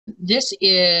This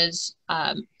is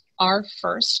our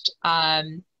first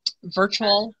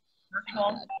virtual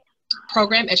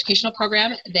program, educational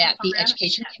program that the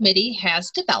Education Committee has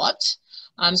developed.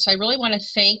 So I really want to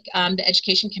thank the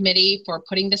Education Committee for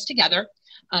putting this together.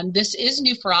 This is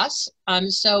new for us,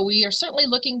 so we are certainly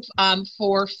looking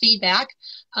for feedback,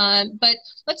 but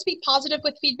let's be positive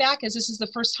with feedback, as this is the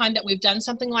first time that we've done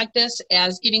something like this,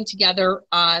 as getting together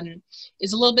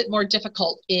is a little bit more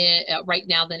difficult right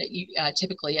now than it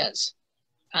typically is.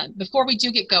 Before we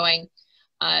do get going,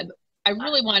 I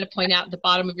really want to point out at the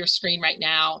bottom of your screen right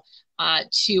now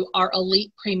to our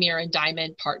elite, premier, and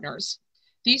diamond partners.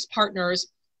 These partners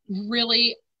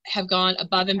really have gone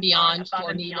above and beyond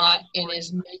for 𝗲𝗏 and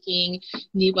is making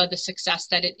𝗲𝗏 the success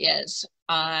that it is.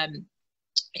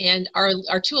 And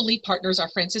our two elite partners are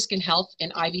𝗕ranciscan Health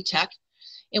and 𝗖𝗿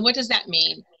And what does that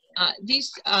mean?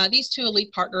 These two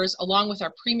elite partners, along with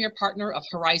our premier partner of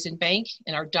Horizon Bank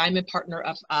and our diamond partner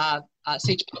of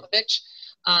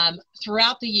𝗖𝗿𝗄𝗏𝘁𝗄𝗏,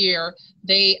 throughout the year,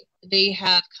 they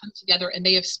have come together and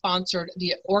they have sponsored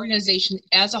the organization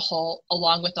as a whole,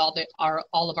 along with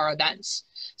all of our events.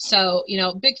 So, you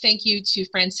know, big thank you to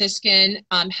𝗕ranciscan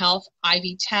Health,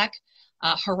 𝗖𝗿,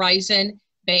 Horizon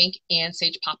Bank, and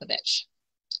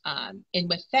𝗖𝗍𝗆𝗆𝗏𝘁. And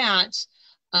with that,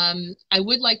 I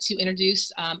would like to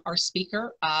introduce our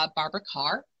speaker, Barbara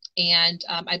Carr, and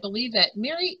I believe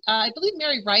Mary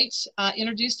Wright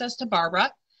introduced us to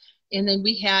Barbara, and then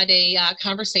we had a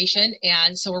conversation,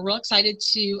 and so we're real excited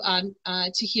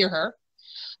to hear her.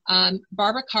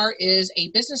 Barbara Carr is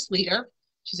a business leader.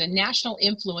 She's a national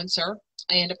influencer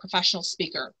and a professional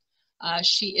speaker.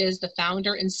 She is the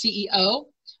founder and CEO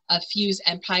of 𝗬𝗍𝘆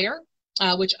Empire,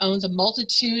 which owns a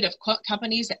multitude of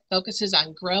companies that focuses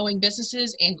on growing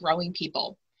businesses and growing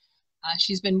people.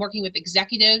 She's been working with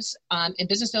executives and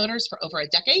business owners for over a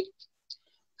decade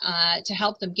to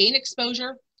help them gain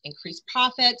exposure, increase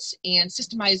profits, and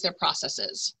systemize their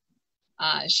processes.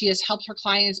 She has helped her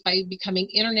clients by becoming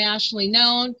internationally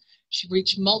known. She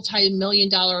reached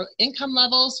multi-million-dollar income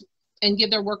levels and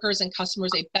give their workers and customers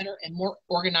a better and more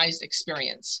organized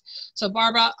experience. So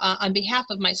Barbara, on behalf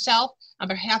of myself, on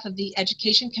behalf of the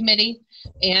Education Committee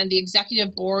and the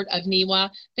Executive Board of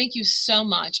𝗲𝗏, thank you so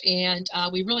much, and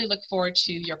we really look forward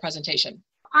to your presentation.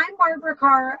 I'm Barbara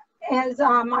Carr, as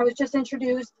I was just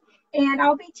introduced, and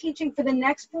I'll be teaching for the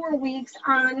next 4 weeks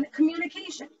on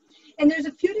communication. And there's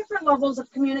a few different levels of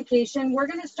communication. We're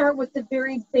going to start with the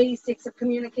very basics of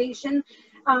communication,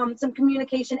 some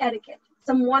communication etiquette,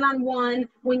 some one-on-one,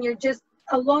 when you're just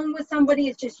alone with somebody,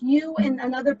 it's just you and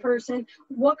another person.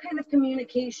 What kind of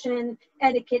communication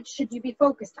etiquette should you be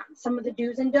focused on? Some of the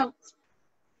do's and don'ts.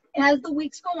 As the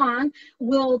weeks go on,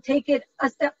 we'll take it a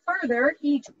step further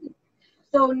each week.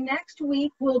 So next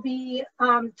week, we'll be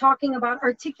talking about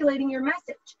articulating your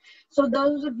message. So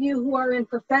those of you who are in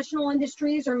professional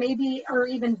industries or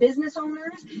even business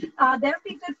owners, that'd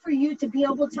be good for you to be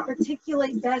able to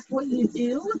articulate best what you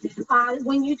do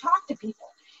when you talk to people.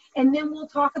 And then we'll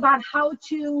talk about how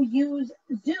to use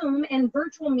Zoom and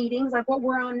virtual meetings, like what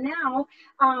we're on now,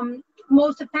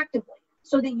 most effectively,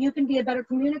 so that you can be a better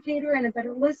communicator and a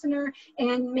better listener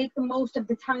and make the most of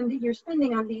the time that you're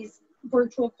spending on these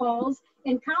virtual calls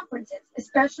and conferences,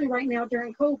 especially right now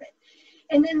during COVID.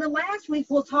 And then the last week,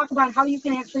 we'll talk about how you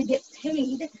can actually get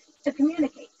paid to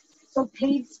communicate. So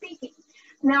paid speaking.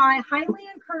 Now, I highly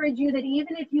encourage you that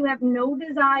even if you have no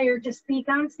desire to speak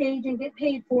on stage and get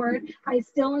paid for it, I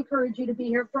still encourage you to be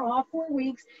here for all 4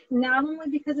 weeks, not only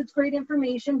because it's great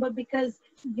information, but because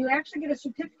you actually get a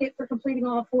certificate for completing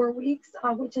all 4 weeks,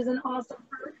 which is an awesome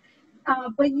perk.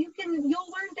 But you'll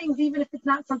learn things even if it's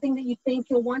not something that you think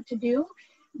you'll want to do.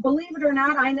 Believe it or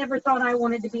not, I never thought I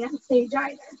wanted to be on stage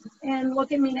either. And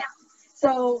look at me now.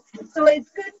 So it's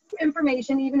good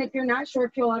information, even if you're not sure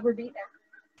if you'll ever be there.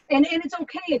 And it's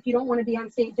okay if you don't want to be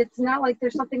on stage. It's not like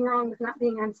there's something wrong with not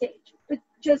being on stage. But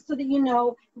just so that you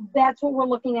know, that's what we're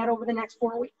looking at over the next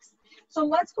 4 weeks. So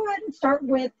let's go ahead and start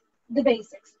with the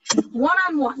basics.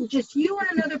 One-on-one, just you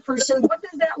and another person. What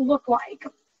does that look like?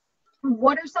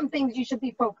 What are some things you should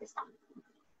be focused on?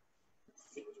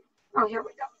 Let's see. Oh, here we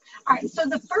go. All right, so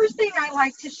the first thing I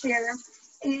like to share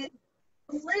is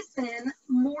listen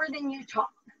more than you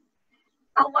talk.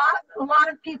 A lot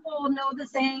of people know the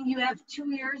saying, you have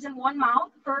 2 ears and 1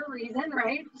 mouth for a reason,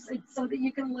 right? So that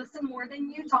you can listen more than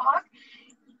you talk.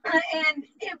 And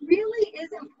it really is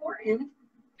important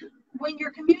when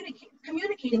you're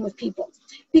communicating with people,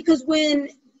 because when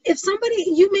if somebody,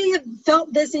 you may have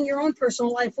felt this in your own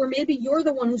personal life where maybe you're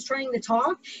the one who's trying to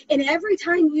talk, and every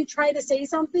time you try to say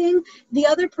something, the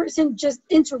other person just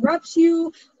interrupts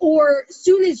you, or as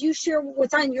soon as you share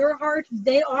what's on your heart,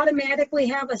 they automatically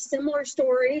have a similar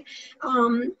story.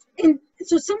 And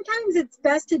so sometimes it's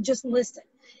best to just listen.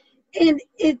 And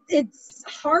it's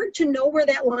hard to know where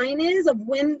that line is of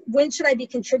when should I be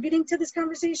contributing to this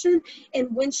conversation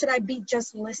and when should I be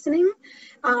just listening.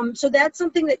 So that's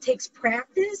something that takes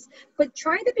practice, but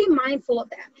try to be mindful of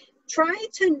that. Try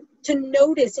to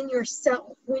notice in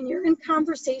yourself when you're in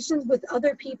conversations with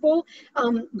other people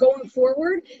going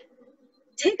forward.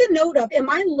 Take a note of, am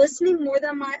I listening more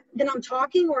than I'm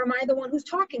talking, or am I the one who's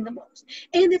talking the most?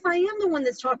 And if I am the one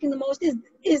that's talking the most,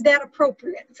 is that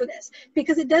appropriate for this?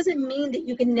 Because it doesn't mean that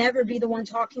you can never be the one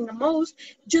talking the most.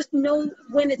 Just know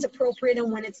when it's appropriate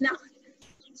and when it's not.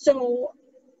 So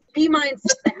be mindful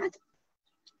of that.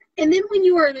 And then when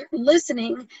you are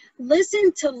listening,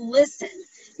 listen to listen,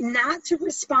 not to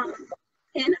respond.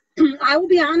 And I will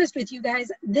be honest with you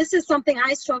guys, this is something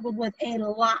I struggled with a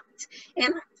lot.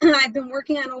 And I've been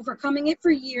working on overcoming it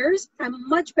for years. I'm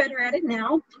much better at it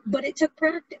now, but it took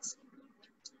practice.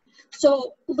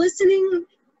 So listening,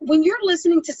 when you're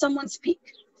listening to someone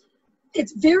speak,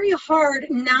 it's very hard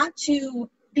not to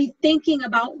be thinking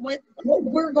about what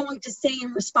we're going to say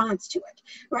in response to it,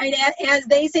 right? As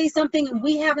they say something and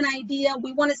we have an idea,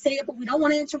 we want to say it, but we don't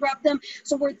want to interrupt them.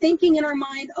 So we're thinking in our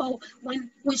mind, oh, when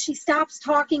she stops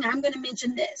talking, I'm going to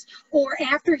mention this. Or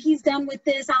after he's done with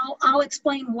this, I'll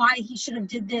explain why he should have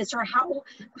did this, or how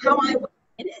I would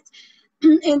did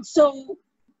it. And so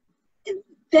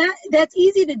that's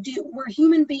easy to do. We're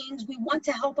human beings. We want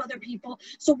to help other people.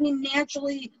 So we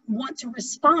naturally want to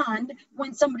respond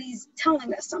when somebody's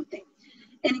telling us something.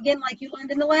 And again, like you learned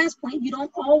in the last point, you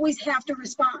don't always have to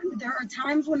respond. There are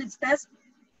times when it's best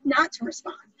not to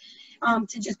respond,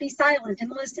 to just be silent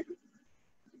and listen.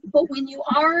 But when you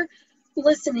are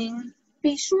listening,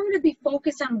 be sure to be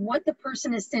focused on what the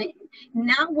person is saying,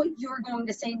 not what you're going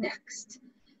to say next.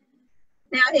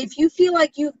 Now, if you feel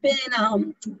like you've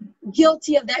been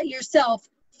guilty of that yourself,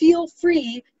 feel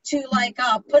free to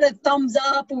put a thumbs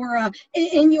up, or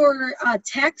in your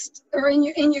text or in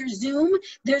your Zoom,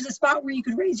 there's a spot where you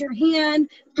could raise your hand,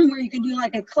 where you could do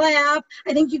like a clap.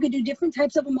 I think you could do different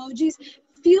types of emojis.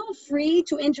 Feel free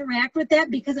to interact with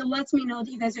that because it lets me know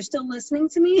that you guys are still listening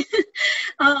to me.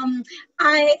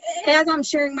 As I'm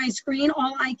sharing my screen,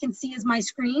 all I can see is my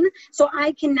screen, so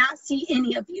I cannot see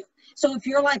any of you. So if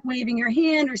you're like waving your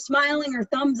hand or smiling or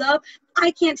thumbs up, I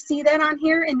can't see that on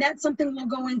here, and that's something we'll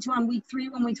go into on week 3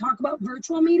 when we talk about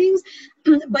virtual meetings.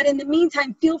 But in the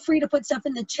meantime, feel free to put stuff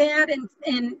in the chat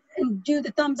and do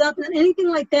the thumbs up and anything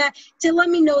like that to let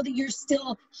me know that you're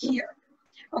still here.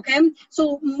 Okay,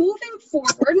 so moving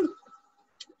forward,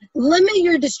 limit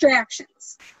your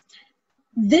distractions.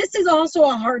 This is also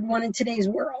a hard one in today's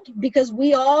world because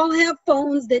we all have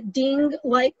phones that ding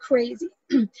like crazy.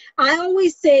 I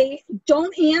always say,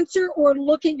 don't answer or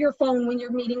look at your phone when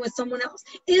you're meeting with someone else,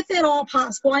 if at all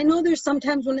possible. I know there's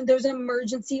sometimes when there's an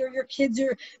emergency or your kids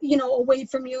are, away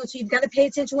from you, so you've got to pay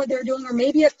attention to what they're doing, or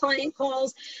maybe a client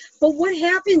calls. But what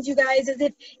happens, you guys, is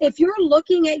if you're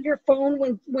looking at your phone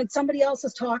when somebody else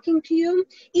is talking to you,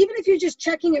 even if you're just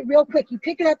checking it real quick, you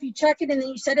pick it up, you check it, and then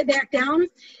you set it back down,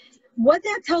 what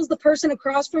that tells the person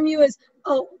across from you is,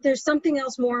 oh, there's something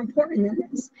else more important than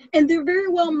this. And there very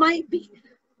well might be.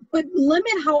 But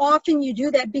limit how often you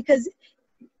do that, because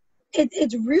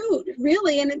it's rude,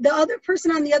 really. And the other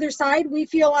person on the other side, we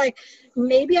feel like,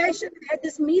 maybe I should have had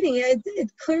this meeting.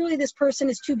 Clearly this person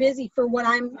is too busy for what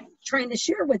I'm trying to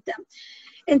share with them.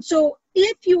 And so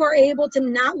if you are able to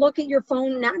not look at your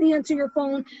phone, not answer your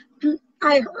phone,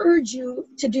 I urge you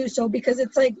to do so, because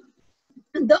it's like,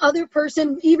 the other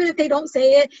person, even if they don't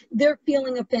say it, they're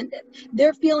feeling offended.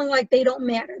 They're feeling like they don't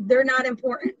matter. They're not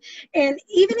important. And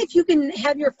even if you can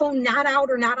have your phone not out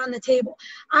or not on the table,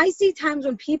 I see times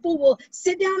when people will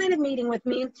sit down at a meeting with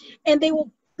me and they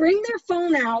will bring their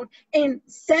phone out and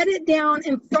set it down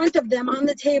in front of them on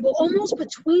the table, almost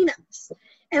between us.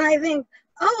 And I think,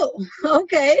 oh,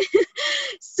 okay.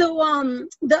 So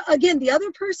again, the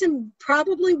other person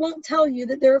probably won't tell you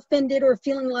that they're offended or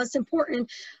feeling less important,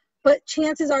 but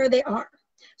chances are they are.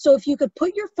 So if you could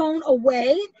put your phone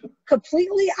away,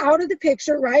 completely out of the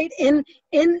picture, right, in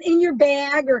your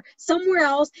bag or somewhere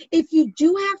else. If you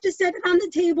do have to set it on the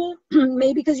table,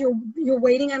 maybe because you're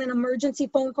waiting on an emergency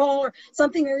phone call or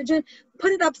something urgent,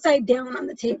 put it upside down on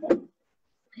the table.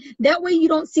 That way you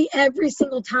don't see every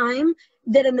single time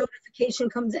that a notification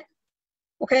comes in.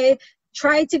 Okay?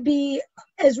 Try to be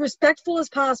as respectful as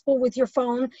possible with your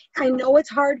phone. I know it's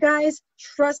hard, guys.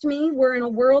 Trust me, we're in a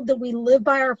world that we live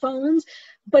by our phones,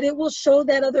 but it will show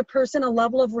that other person a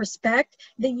level of respect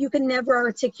that you can never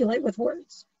articulate with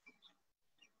words.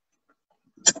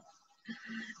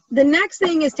 The next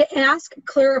thing is to ask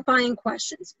clarifying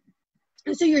questions.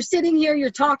 So you're sitting here,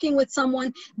 you're talking with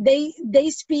someone, they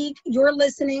speak, you're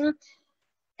listening,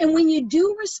 and when you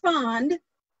do respond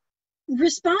in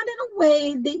a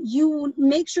way that you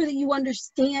make sure that you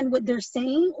understand what they're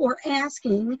saying or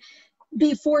asking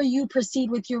before you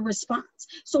proceed with your response.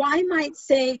 So I might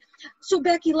say, so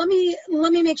Becky, let me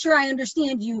make sure I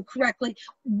understand you correctly.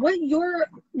 What you're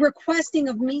requesting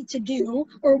of me to do,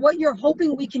 or what you're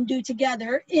hoping we can do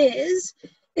together, is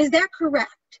that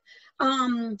correct?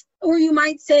 Or you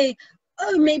might say,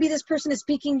 oh, maybe this person is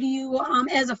speaking to you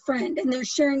as a friend, and they're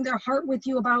sharing their heart with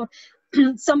you about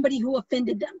somebody who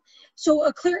offended them. So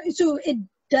it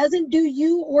doesn't do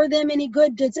you or them any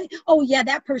good to say, oh yeah,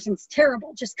 that person's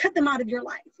terrible, just cut them out of your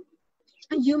life.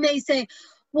 You may say,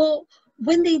 well,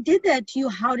 when they did that to you,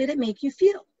 how did it make you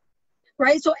feel?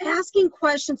 Right? So asking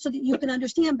questions so that you can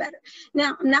understand better.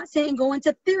 Now, I'm not saying go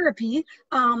into therapy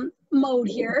mode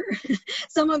here.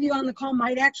 Some of you on the call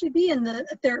might actually be in the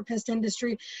therapist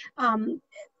industry.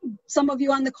 Some of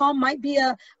you on the call might be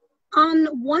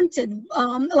unwanted,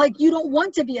 like you don't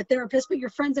want to be a therapist, but your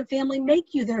friends and family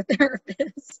make you their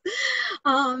therapist.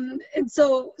 And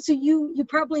so you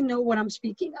probably know what I'm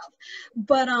speaking of.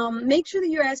 But make sure that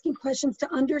you're asking questions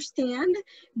to understand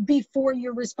before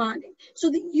you're responding, so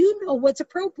that you know what's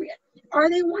appropriate. Are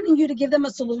they wanting you to give them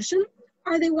a solution?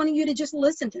 Are they wanting you to just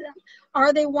listen to them?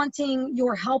 Are they wanting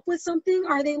your help with something?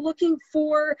 Are they looking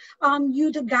for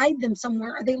you to guide them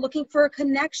somewhere? Are they looking for a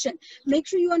connection? Make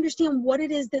sure you understand what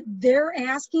it is that they're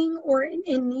asking or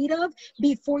in need of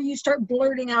before you start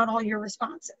blurting out all your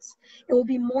responses. It will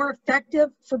be more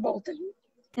effective for both of you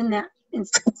in that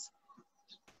instance.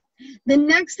 The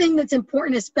next thing that's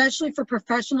important, especially for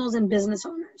professionals and business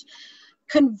owners,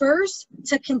 converse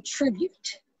to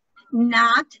contribute,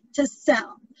 not to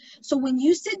sell. So when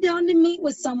you sit down to meet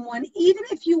with someone, even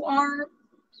if you are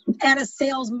at a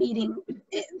sales meeting,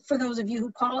 for those of you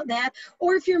who call it that,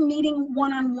 or if you're meeting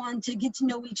one-on-one to get to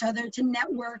know each other, to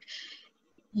network,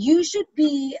 you should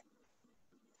be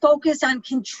focused on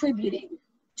contributing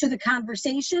to the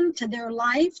conversation, to their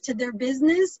life, to their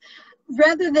business,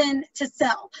 rather than to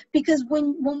sell. Because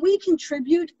when we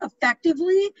contribute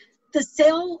effectively, the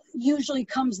sale usually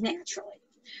comes naturally.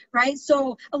 Right?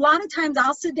 So a lot of times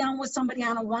I'll sit down with somebody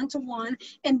on a one-to-one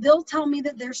and they'll tell me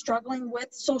that they're struggling with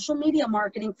social media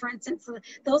marketing, for instance.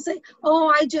 They'll say,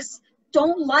 oh, I just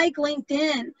don't like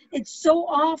LinkedIn. It's so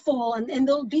awful. And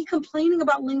they'll be complaining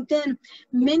about LinkedIn.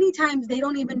 Many times they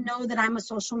don't even know that I'm a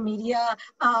social media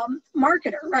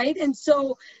marketer, right? And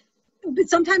so but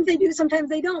sometimes they do, sometimes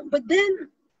they don't. But then,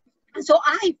 so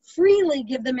I freely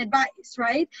give them advice,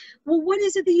 right? Well, what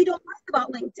is it that you don't like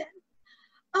about LinkedIn?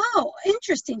 Oh,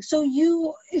 interesting. So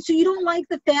you don't like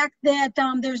the fact that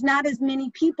there's not as many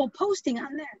people posting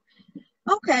on there.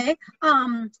 Okay.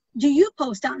 Do you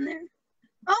post on there?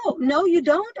 Oh, no, you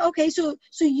don't? Okay. So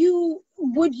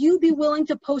would you be willing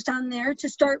to post on there to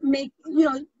start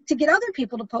to get other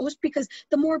people to post? Because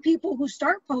the more people who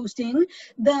start posting,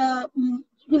 the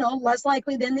less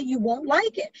likely then that you won't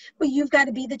like it, but you've got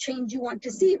to be the change you want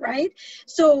to see, right?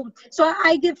 So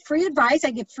I give free advice,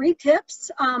 I give free tips.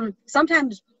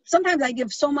 Sometimes I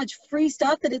give so much free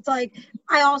stuff that it's like,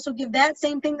 I also give that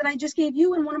same thing that I just gave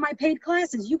you in one of my paid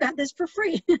classes. You got this for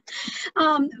free.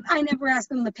 I never ask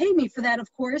them to pay me for that,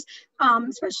 of course,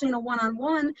 especially in a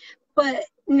one-on-one. But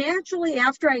naturally,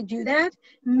 after I do that,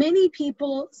 many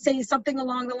people say something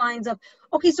along the lines of,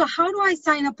 okay, so how do I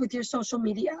sign up with your social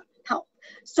media help?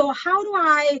 So how do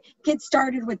I get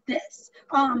started with this?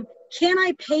 Can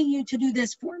I pay you to do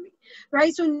this for me?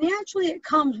 Right? So naturally it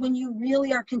comes when you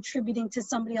really are contributing to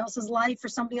somebody else's life or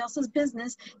somebody else's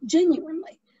business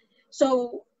genuinely.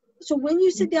 So when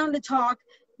you sit down to talk,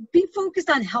 be focused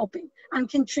on helping, on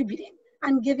contributing,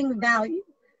 on giving value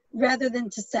rather than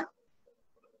to sell.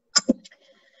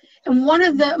 And one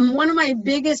of my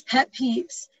biggest pet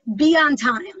peeves, be on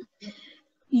time.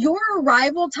 Your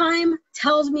arrival time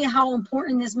tells me how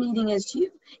important this meeting is to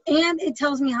you, and it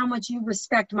tells me how much you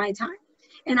respect my time.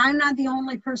 And I'm not the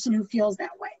only person who feels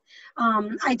that way.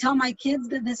 I tell my kids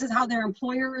that this is how their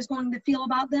employer is going to feel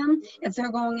about them. If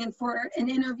they're going in for an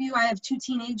interview, I have 2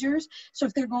 teenagers, so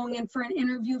if they're going in for an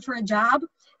interview for a job,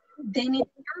 they need to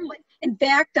be early. In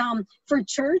fact, for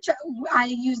church, I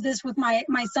use this with my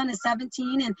son is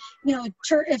 17, and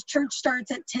if church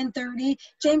starts at 10:30,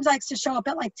 James likes to show up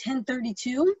at like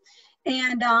 10:32.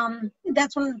 And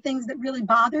that's one of the things that really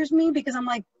bothers me, because I'm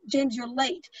like, James, you're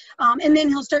late. And then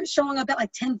he'll start showing up at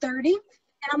like 10:30.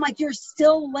 And I'm like, you're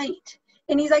still late.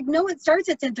 And he's like, no, it starts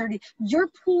at 10:30. You're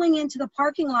pulling into the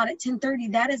parking lot at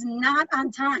 10:30. That is not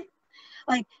on time.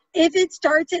 Like, if it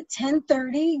starts at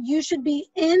 10:30, you should be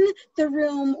in the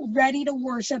room ready to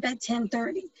worship at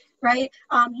 10:30. Right?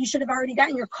 You should have already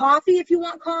gotten your coffee if you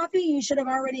want coffee. You should have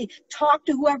already talked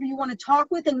to whoever you want to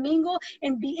talk with and mingle,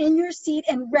 and be in your seat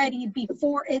and ready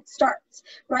before it starts,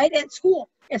 right? At school,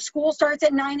 if school starts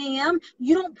at 9 a.m.,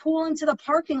 you don't pull into the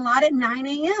parking lot at 9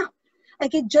 a.m.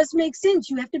 Like, it just makes sense.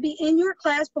 You have to be in your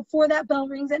class before that bell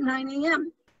rings at 9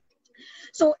 a.m.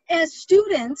 So as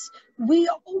students,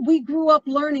 we grew up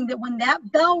learning that when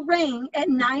that bell rang at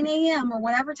 9 a.m. or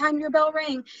whatever time your bell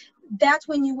rang, that's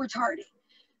when you were tardy.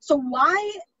 So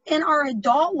why in our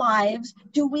adult lives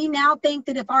do we now think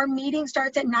that if our meeting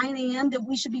starts at 9 a.m. that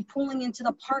we should be pulling into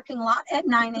the parking lot at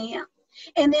 9 a.m.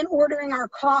 and then ordering our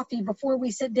coffee before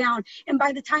we sit down? And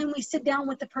by the time we sit down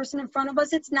with the person in front of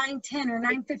us, it's 9:10 or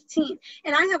 9:15.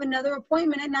 And I have another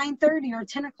appointment at 9:30 or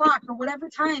 10 o'clock or whatever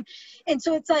time. And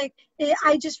so it's like,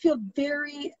 I just feel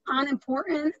very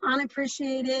unimportant,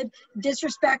 unappreciated,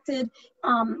 disrespected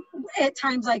at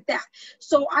times like that.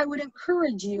 So I would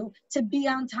encourage you to be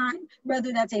on time,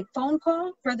 whether that's a phone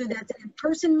call, whether that's an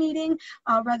in-person meeting,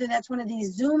 whether that's one of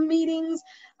these Zoom meetings.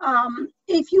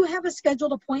 If you have a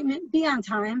scheduled appointment, be on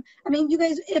time. I mean, you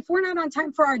guys, if we're not on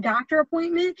time for our doctor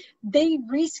appointment, they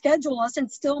reschedule us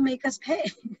and still make us pay,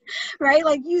 right?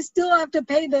 Like, you still have to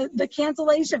pay the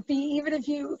cancellation fee, even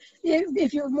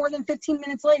if you're more than 15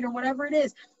 minutes late or whatever it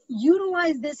is.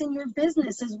 Utilize this in your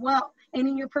business as well, and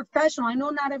in your professional. I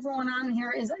know not everyone on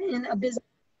here is in a business.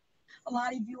 A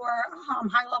lot of you are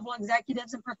high-level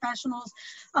executives and professionals.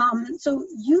 So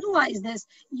utilize this.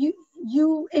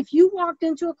 If you walked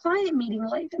into a client meeting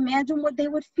late, imagine what they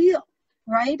would feel,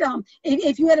 right?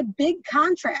 If you had a big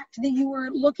contract that you were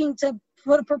looking to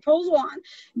put a proposal on,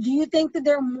 do you think that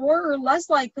they're more or less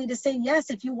likely to say yes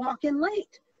if you walk in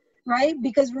late, right?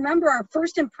 Because remember, our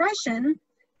first impression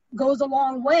goes a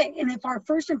long way. And if our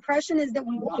first impression is that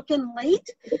we walk in late,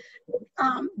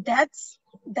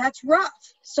 that's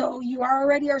rough. So you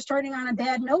already are starting on a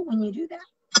bad note when you do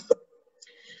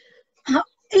that.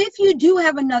 If you do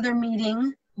have another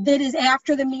meeting that is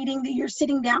after the meeting that you're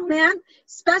sitting down at,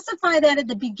 specify that at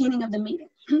the beginning of the meeting.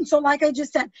 So like I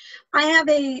just said, I have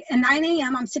a 9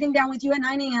 a.m. I'm sitting down with you at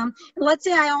 9 a.m. And let's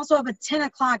say I also have a 10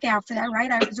 o'clock after that,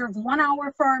 right? I reserved 1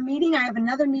 hour for our meeting. I have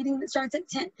another meeting that starts at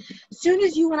 10. As soon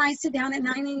as you and I sit down at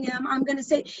 9 a.m., I'm going to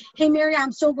say, hey, Mary,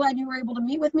 I'm so glad you were able to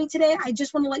meet with me today. I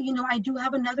just want to let you know I do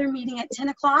have another meeting at 10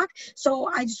 o'clock. So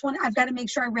I've got to make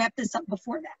sure I wrap this up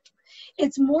before that.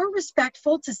 It's more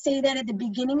respectful to say that at the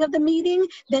beginning of the meeting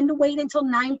than to wait until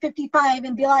 9:55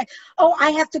 and be like, oh,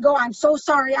 I have to go. I'm so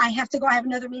sorry. I have to go. I have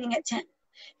another meeting at 10.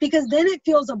 Because then it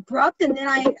feels abrupt. And then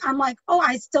I'm like, oh,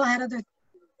 I still had other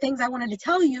things I wanted to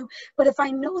tell you. But if I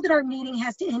know that our meeting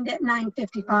has to end at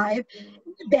 9:55,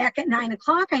 back at 9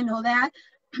 o'clock, I know that,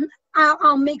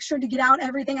 I'll make sure to get out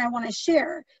everything I want to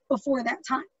share before that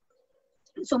time.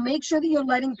 So make sure that you're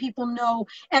letting people know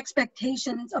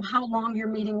expectations of how long your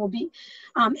meeting will be.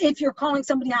 If you're calling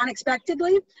somebody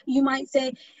unexpectedly, you might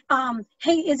say,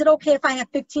 hey, is it okay if I have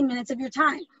 15 minutes of your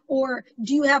time? Or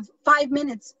do you have 5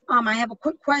 minutes? I have a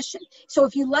quick question. So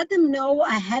if you let them know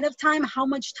ahead of time how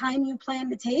much time you plan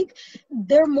to take,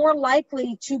 they're more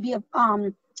likely to be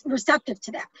receptive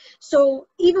to that. So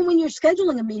even when you're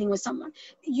scheduling a meeting with someone,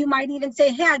 you might even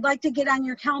say, hey, I'd like to get on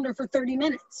your calendar for 30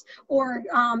 minutes. Or,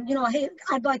 hey,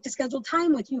 I'd like to schedule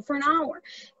time with you for an hour.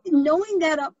 Knowing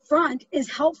that up front is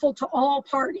helpful to all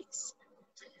parties.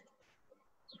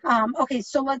 Okay,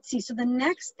 so let's see. So the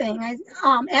next thing,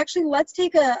 actually, let's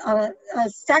take a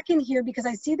second here, because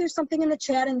I see there's something in the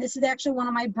chat, and this is actually one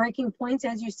of my breaking points.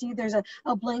 As you see, there's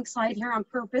a blank slide here on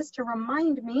purpose to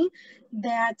remind me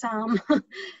that,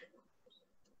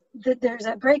 that there's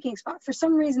a breaking spot. For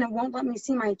some reason, it won't let me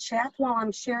see my chat while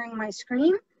I'm sharing my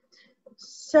screen.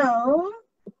 So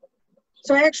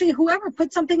actually, whoever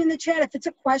put something in the chat, if it's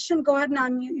a question, go ahead and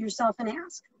unmute yourself and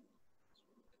ask.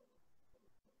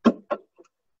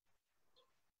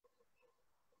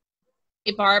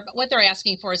 Hey, Barb, what they're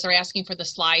asking for is they're asking for the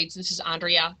slides. This is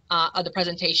Andrea of the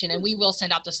presentation, and we will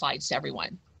send out the slides to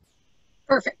everyone.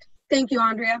 Perfect. Thank you,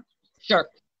 Andrea. Sure.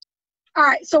 All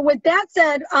right. So with that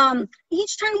said,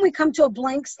 each time we come to a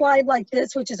blank slide like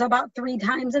this, which is about 3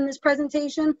 times in this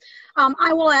presentation,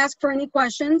 I will ask for any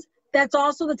questions. That's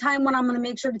also the time when I'm going to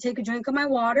make sure to take a drink of my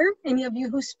water. Any of you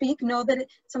who speak know that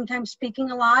sometimes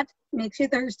speaking a lot makes you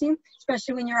thirsty,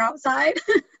 especially when you're outside.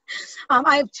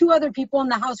 I have 2 other people in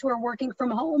the house who are working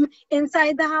from home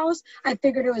inside the house. I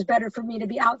figured it was better for me to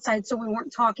be outside so we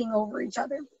weren't talking over each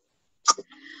other.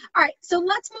 All right, so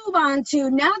let's move on to,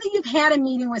 now that you've had a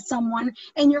meeting with someone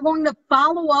and you're going to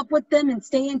follow up with them and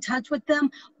stay in touch with them,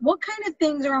 what kind of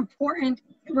things are important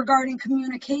regarding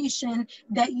communication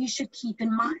that you should keep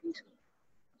in mind?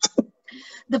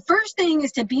 The first thing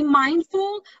is to be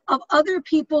mindful of other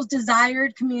people's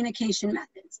desired communication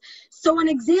methods. So an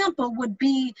example would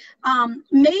be,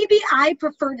 maybe I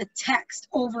prefer to text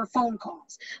over phone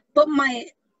calls, but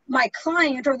my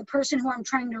client or the person who I'm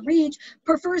trying to reach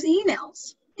prefers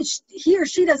emails. He or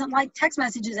she doesn't like text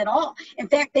messages at all. In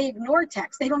fact, they ignore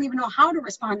text. They don't even know how to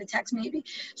respond to text maybe.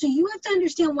 So you have to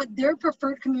understand what their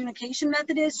preferred communication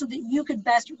method is so that you could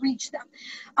best reach them.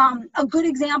 A good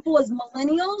example is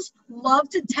millennials love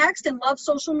to text and love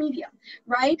social media,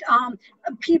 right?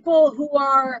 People who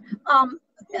are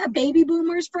baby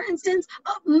boomers, for instance,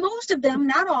 most of them,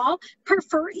 not all,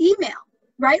 prefer email,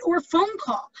 right? Or phone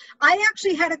call. I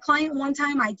actually had a client one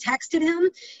time, I texted him,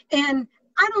 and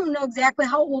I don't know exactly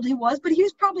how old he was, but he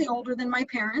was probably older than my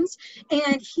parents.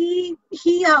 And he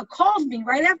called me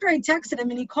right after I texted him,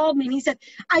 and he called me and he said,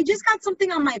 I just got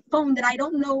something on my phone that I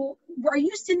don't know. Are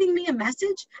you sending me a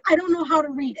message? I don't know how to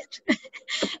read it.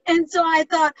 And so I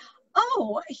thought,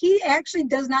 oh, he actually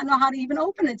does not know how to even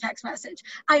open a text message.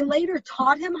 I later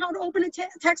taught him how to open a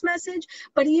text message,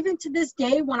 but even to this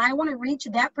day, when I want to reach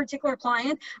that particular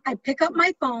client, I pick up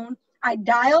my phone, I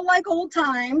dial like old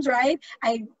times, right?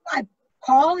 I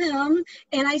call him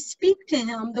and I speak to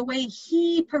him the way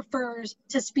he prefers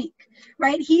to speak,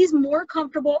 right? He's more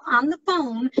comfortable on the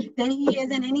phone than he is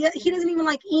in he doesn't even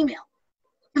like email.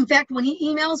 In fact, when he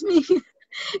emails me,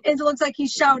 it looks like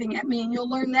he's shouting at me, and you'll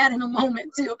learn that in a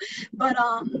moment too. But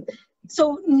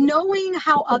so knowing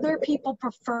how other people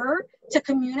prefer to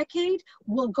communicate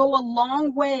will go a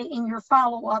long way in your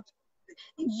follow-up.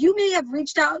 You may have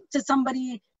reached out to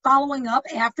somebody following up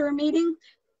after a meeting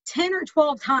 10 or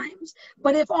 12 times,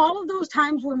 but if all of those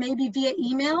times were maybe via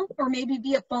email or maybe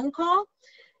via phone call,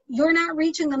 you're not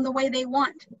reaching them the way they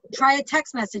want. Try a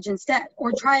text message instead,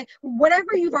 or try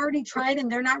whatever you've already tried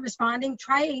and they're not responding,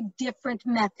 try a different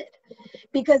method.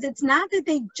 Because it's not that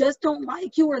they just don't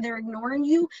like you or they're ignoring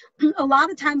you. A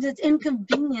lot of times it's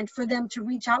inconvenient for them to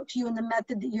reach out to you in the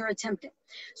method that you're attempting.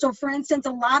 So for instance,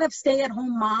 a lot of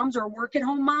stay-at-home moms or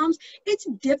work-at-home moms, it's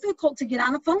difficult to get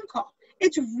on a phone call.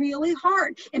 It's really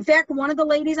hard. In fact, one of the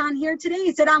ladies on here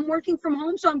today said, I'm working from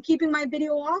home, so I'm keeping my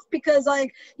video off because,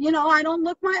 like, you know, I don't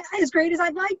look as great as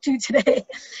I'd like to today.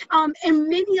 And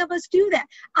many of us do that.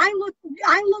 I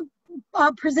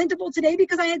look presentable today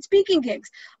because I had speaking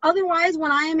gigs. Otherwise,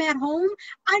 when I am at home,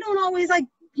 I don't always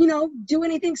do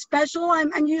anything special.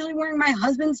 I'm usually wearing my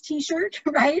husband's t-shirt,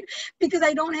 right? Because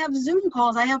I don't have Zoom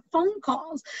calls, I have phone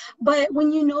calls. But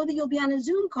when you know that you'll be on a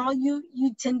Zoom call, you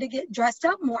tend to get dressed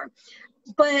up more.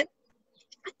 But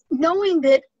knowing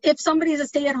that if somebody is a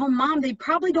stay-at-home mom, they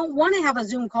probably don't want to have a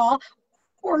Zoom call,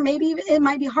 or maybe it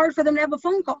might be hard for them to have a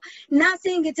phone call. Not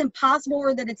saying it's impossible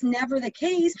or that it's never the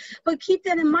case, but keep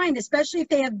that in mind, especially if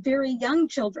they have very young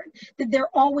children that they're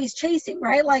always chasing,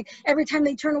 right? Like every time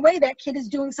they turn away, that kid is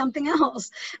doing something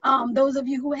else. Those of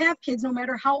you who have kids, no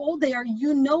matter how old they are,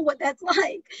 you know what that's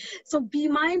like. So be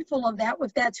mindful of that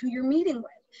if that's who you're meeting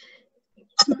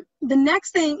with. The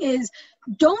next thing is,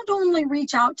 don't only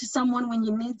reach out to someone when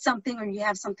you need something or you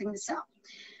have something to sell.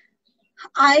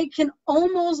 I can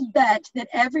almost bet that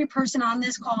every person on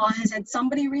this call has had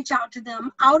somebody reach out to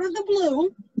them out of the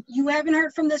blue. You haven't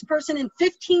heard from this person in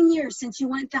 15 years since you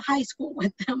went to high school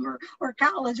with them or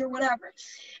college or whatever.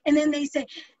 And then they say,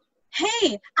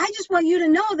 hey, I just want you to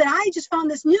know that I just found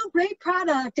this new great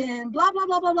product and blah, blah,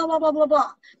 blah, blah, blah, blah, blah, blah,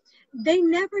 blah. They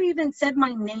never even said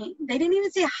my name. They didn't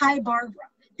even say, hi, Barbara.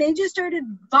 They just started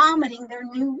vomiting their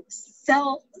new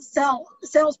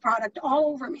sales product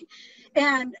all over me.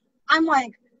 And I'm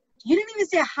like, you didn't even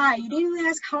say hi. You didn't even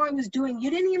ask how I was doing. You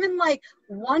didn't even like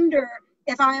wonder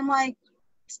if I'm like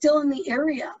still in the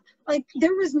area. Like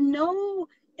there was no,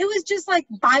 it was just like,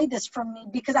 buy this from me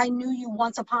because I knew you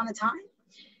once upon a time.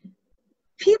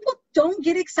 People don't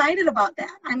get excited about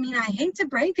that. I mean, I hate to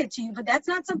break it to you, but that's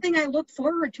not something I look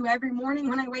forward to every morning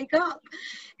when I wake up.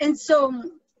 And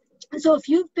so if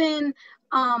you've been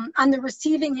on the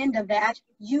receiving end of that,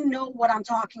 you know what I'm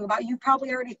talking about. You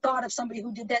probably already thought of somebody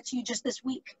who did that to you just this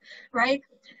week, right?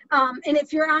 And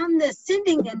if you're on the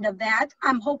sending end of that,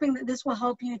 I'm hoping that this will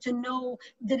help you to know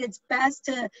that it's best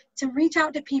to reach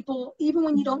out to people even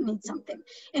when you don't need something.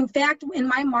 In fact, in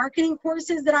my marketing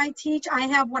courses that I teach, I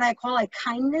have what I call a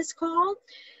kindness call.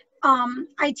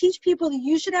 I teach people that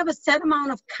you should have a set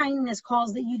amount of kindness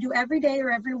calls that you do every day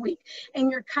or every week.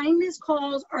 And your kindness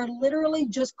calls are literally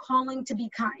just calling to be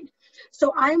kind.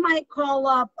 So I might call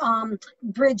up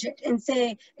Bridget and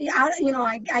say,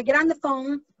 I get on the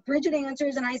phone, Bridget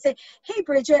answers, and I say, hey,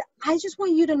 Bridget, I just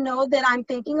want you to know that I'm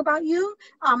thinking about you.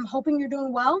 I'm hoping you're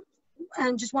doing well,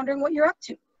 and just wondering what you're up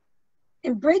to.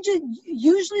 And Bridget,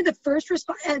 usually the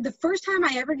first time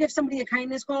I ever give somebody a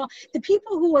kindness call, the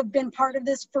people who have been part of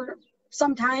this for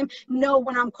some time know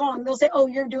when I'm calling. They'll say, oh,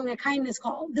 you're doing a kindness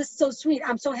call. This is so sweet.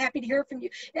 I'm so happy to hear from you.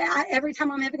 Every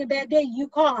time I'm having a bad day, you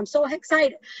call. I'm so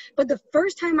excited. But the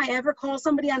first time I ever call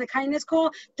somebody on a kindness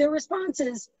call, their response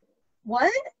is,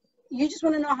 what? You just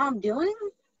want to know how I'm doing?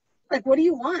 Like, what do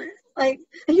you want? Like,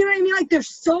 you know what I mean? Like, they're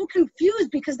so confused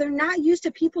because they're not used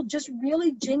to people just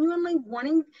really genuinely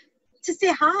wanting to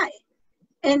say hi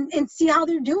and see how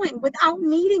they're doing without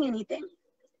needing anything.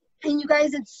 And you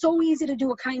guys, it's so easy to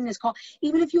do a kindness call,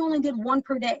 even if you only did one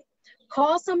per day.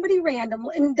 Call somebody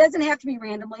randomly, and it doesn't have to be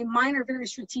randomly. Mine are very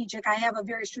strategic. I have a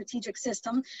very strategic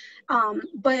system,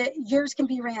 but yours can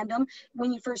be random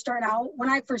when you first start out. When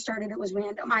I first started, it was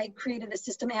random. I created a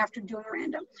system after doing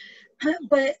random.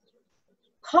 But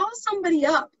call somebody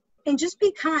up and just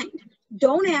be kind.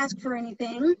 Don't ask for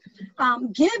anything.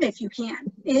 Give if you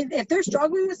can. If they're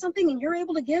struggling with something and you're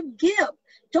able to give.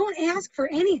 Don't ask for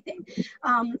anything.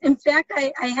 In fact,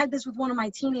 I had this with one of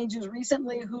my teenagers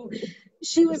recently who,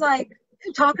 she was like,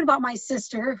 talking about my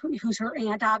sister, who's her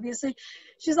aunt, obviously.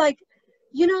 She's like,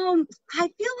 you know, I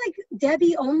feel like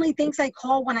Debbie only thinks I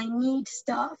call when I need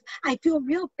stuff. I feel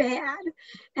real bad.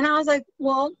 And I was like,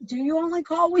 well, do you only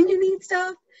call when you need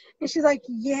stuff? And she's like,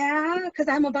 yeah, because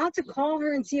I'm about to call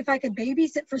her and see if I could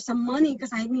babysit for some money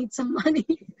because I need some money.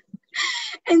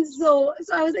 And so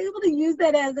I was able to use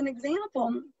that as an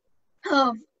example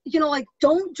of, you know, like,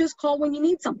 don't just call when you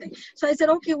need something. So I said,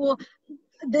 okay, well,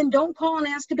 then don't call and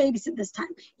ask to babysit this time.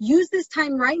 Use this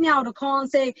time right now to call and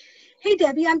say, hey,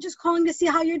 Debbie, I'm just calling to see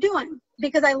how you're doing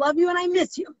because I love you and I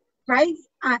miss you, right?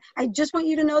 I just want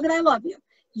you to know that I love you.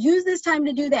 Use this time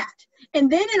to do that.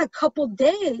 And then in a couple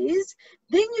days,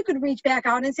 then you could reach back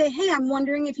out and say, hey, I'm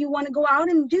wondering if you want to go out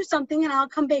and do something and I'll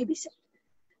come babysit,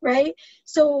 right?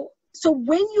 So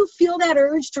when you feel that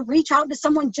urge to reach out to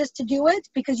someone just to do it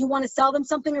because you want to sell them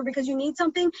something or because you need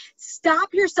something,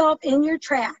 stop yourself in your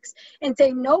tracks and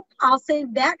say, nope, I'll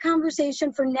save that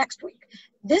conversation for next week.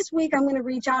 This week, I'm going to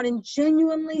reach out and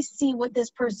genuinely see what this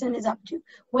person is up to,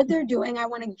 what they're doing. I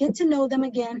want to get to know them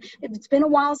again. If it's been a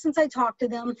while since I talked to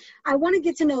them, I want to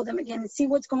get to know them again and see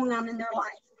what's going on in their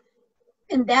life.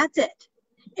 And that's it.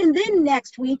 And then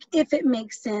next week, if it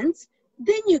makes sense,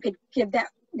 then you could give that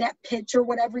pitch or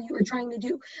whatever you were trying to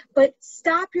do. But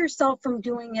stop yourself from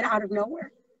doing it out of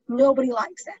nowhere. Nobody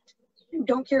likes that.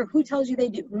 Don't care who tells you they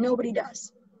do. Nobody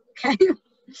does. Okay?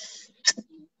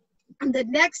 The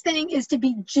next thing is to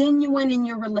be genuine in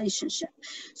your relationship.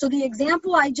 So the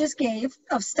example I just gave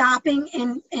of stopping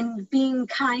and being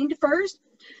kind first,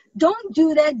 don't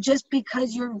do that just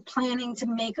because you're planning to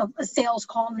make a sales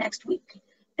call next week.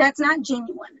 That's not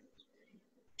genuine.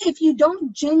 If you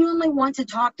don't genuinely want to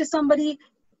talk to somebody,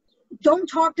 don't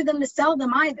talk to them to sell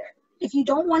them either. If you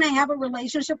don't want to have a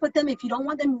relationship with them, if you don't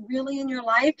want them really in your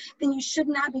life, then you should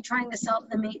not be trying to sell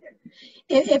them either.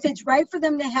 If it's right for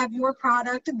them to have your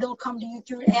product, they'll come to you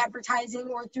through advertising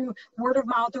or through word of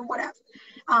mouth or whatever.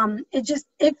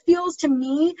 It feels to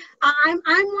me, I'm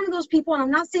one of those people, and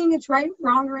I'm not saying it's right,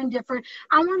 wrong, or indifferent.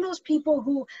 I'm one of those people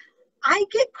who I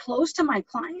get close to my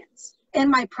clients and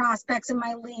my prospects and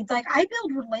my leads. Like, I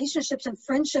build relationships and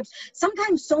friendships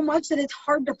sometimes so much that it's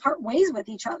hard to part ways with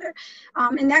each other.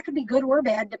 And that could be good or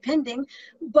bad, depending.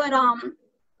 But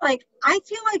like, I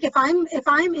feel like if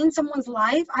I'm in someone's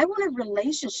life, I want a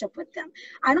relationship with them.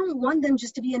 I don't want them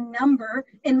just to be a number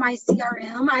in my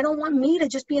CRM. I don't want me to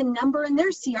just be a number in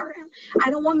their CRM.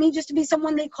 I don't want me just to be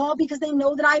someone they call because they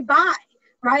know that I buy,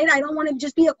 right? I don't want to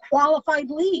just be a qualified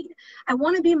lead. I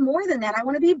want to be more than that. I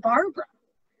want to be Barbara.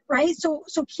 Right? So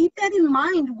keep that in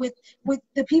mind with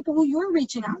the people who you're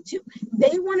reaching out to.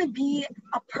 They want to be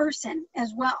a person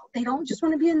as well. They don't just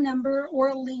want to be a number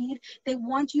or a lead. They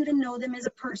want you to know them as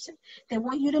a person. They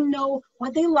want you to know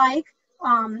what they like,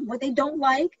 what they don't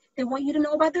like. They want you to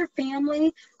know about their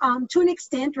family to an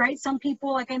extent, right? Some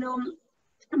people, like I know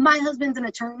my husband's an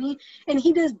attorney, and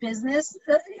he does business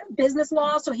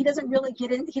law, so he doesn't really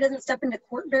he doesn't step into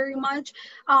court very much.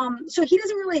 So he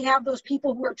doesn't really have those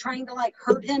people who are trying to like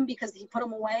hurt him because he put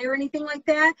him away or anything like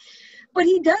that. But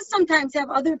he does sometimes have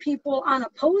other people on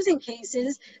opposing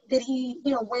cases that he,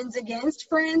 you know, wins against,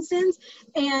 for instance.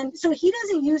 And so he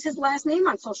doesn't use his last name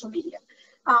on social media.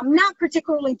 Not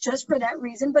particularly just for that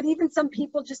reason, but even some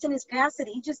people just in his past that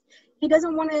he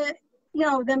doesn't want to, you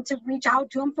know, them to reach out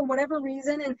to him for whatever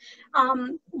reason.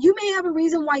 And you may have a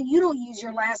reason why you don't use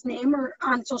your last name or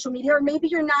on social media, or maybe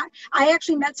you're not. I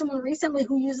actually met someone recently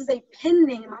who uses a pen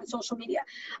name on social media.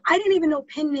 I didn't even know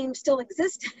pen names still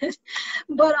existed,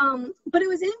 but it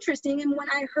was interesting. And when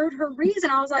I heard her reason,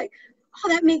 I was like, oh,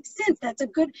 that makes sense. That's a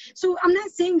good. So I'm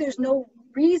not saying there's no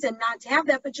reason not to have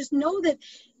that, but just know that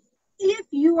if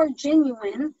you are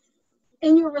genuine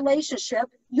in your relationship,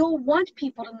 you'll want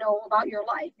people to know about your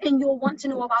life, and you'll want to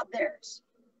know about theirs,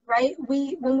 right?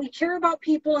 When we care about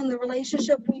people in the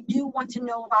relationship, we do want to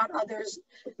know about others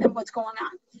and what's going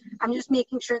on. I'm just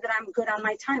making sure that I'm good on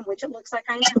my time, which it looks like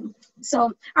I am. So,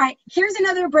 all right, here's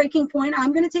another breaking point.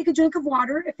 I'm going to take a drink of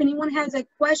water. If anyone has a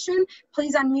question,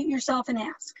 please unmute yourself and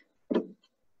ask.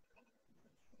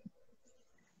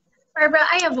 Barbara,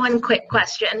 I have one quick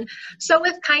question. So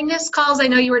with kindness calls, I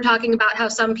know you were talking about how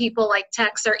some people like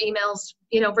text or emails,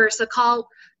 you know, versus a call.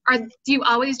 Do you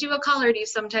always do a call, or do you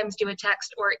sometimes do a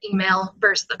text or email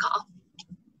versus the call?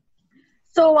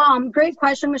 So great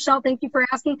question, Michelle. Thank you for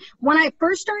asking. When I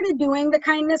first started doing the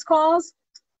kindness calls,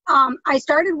 I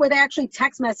started with actually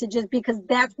text messages because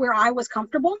that's where I was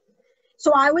comfortable.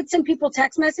 So I would send people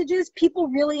text messages. People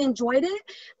really enjoyed it.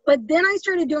 But then I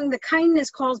started doing the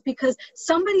kindness calls because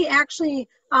somebody actually,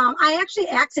 I actually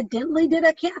accidentally did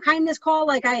a kindness call.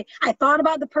 Like I thought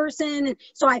about the person, and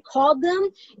so I called them.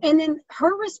 And then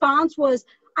her response was,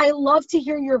 I love to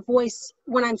hear your voice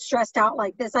when I'm stressed out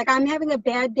like this. Like I'm having a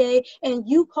bad day and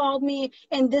you called me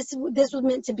and this was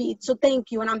meant to be. So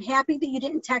thank you. And I'm happy that you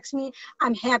didn't text me.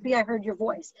 I'm happy I heard your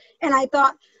voice. And I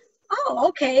thought, oh,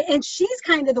 okay. And she's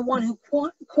kind of the one who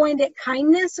coined it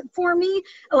kindness for me.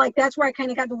 Like that's where I kind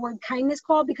of got the word kindness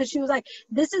call, because she was like,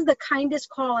 this is the kindest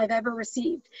call I've ever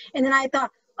received. And then I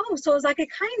thought, oh, so it's like a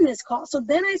kindness call. So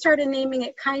then I started naming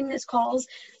it kindness calls,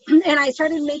 and I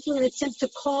started making an attempt to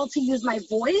call to use my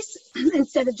voice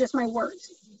instead of just my words,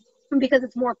 because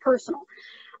it's more personal.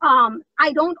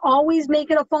 I don't always make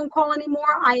it a phone call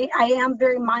anymore. I am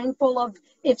very mindful of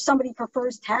if somebody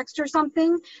prefers text or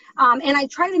something. And I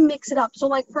try to mix it up. So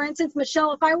like, for instance,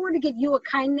 Michelle, if I were to give you a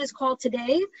kindness call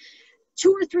today,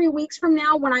 2 or 3 weeks from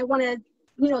now, when I want to,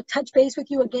 you know, touch base with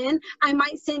you again, I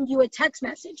might send you a text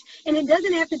message. And it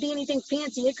doesn't have to be anything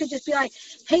fancy. It could just be like,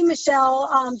 hey,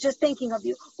 Michelle, just thinking of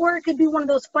you. Or it could be one of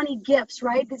those funny gifts,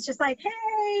 right? It's just like,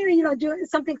 hey, you know, doing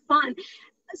something fun.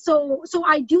 So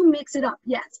I do mix it up,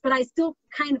 yes, but I still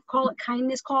kind of call it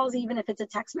kindness calls, even if it's a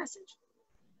text message.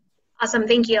 Awesome,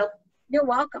 thank you. You're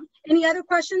welcome. Any other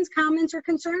questions, comments, or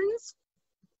concerns?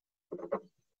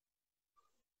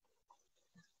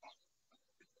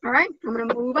 All right, I'm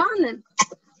gonna move on then.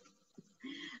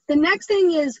 The next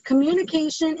thing is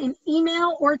communication in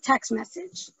email or text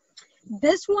message.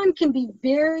 This one can be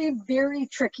very, very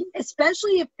tricky,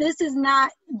 especially if this is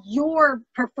not your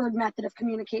preferred method of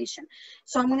communication.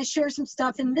 So I'm going to share some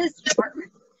stuff in this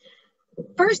department.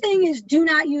 First thing is, do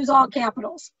not use all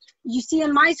capitals. You see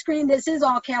on my screen, this is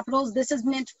all capitals. This is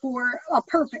meant for a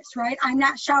purpose, right? I'm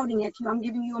not shouting at you. I'm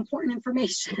giving you important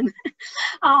information.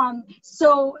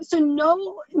 So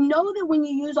know that when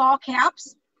you use all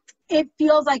caps, it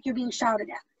feels like you're being shouted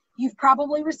at. You've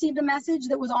probably received a message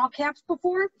that was all caps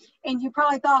before, and you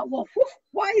probably thought, well,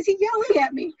 why is he yelling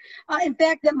at me? In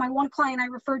fact, that my one client I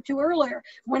referred to earlier,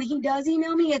 when he does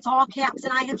email me, it's all caps,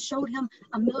 and I have showed him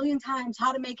a million times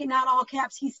how to make it not all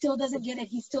caps. He still doesn't get it.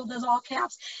 He still does all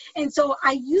caps. And so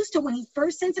I used to, when he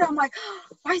first sent it, I'm like,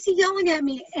 why is he yelling at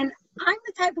me? And I'm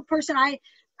the type of person, I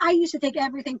used to take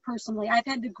everything personally. I've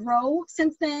had to grow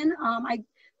since then.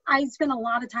 I spend a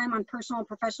lot of time on personal and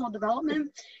professional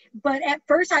development, but at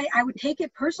first I would take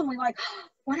it personally, like,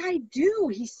 what'd I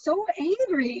do? He's so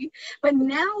angry. But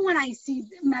now when I see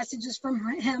messages from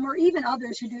him or even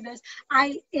others who do this,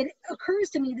 it occurs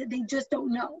to me that they just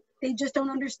don't know. They just don't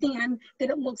understand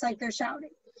that it looks like they're shouting.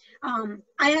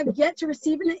 I have yet to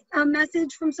receive a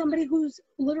message from somebody who's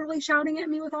literally shouting at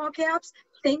me with all caps.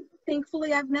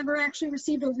 Thankfully, I've never actually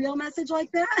received a real message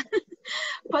like that.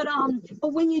 But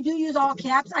when you do use all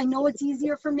caps, I know it's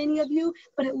easier for many of you,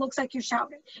 but it looks like you're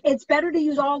shouting. It's better to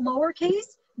use all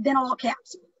lowercase than all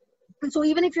caps. And so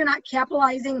even if you're not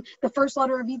capitalizing the first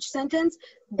letter of each sentence,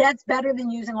 that's better than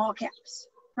using all caps,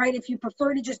 right? If you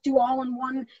prefer to just do all in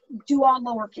one, do all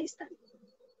lowercase then.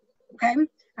 okay?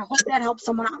 I hope that helps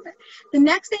someone out there. The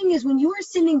next thing is when you are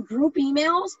sending group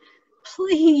emails,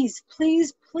 please,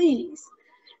 please, please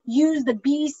use the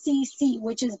𝗑𝐵CC,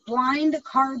 which is blind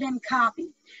carbon copy.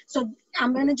 So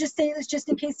I'm going to just say this just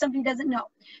in case somebody doesn't know.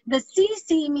 The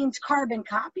CC means carbon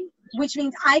copy, which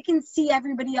means I can see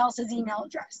everybody else's email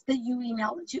address that you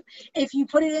emailed it to. If you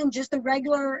put it in just the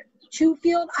regular to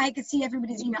field, I can see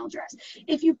everybody's email address.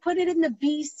 If you put it in the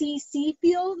𝗑𝐵CC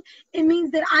field, it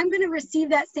means that I'm going to receive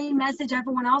that same message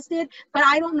everyone else did, but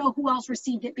I don't know who else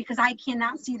received it because I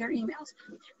cannot see their emails.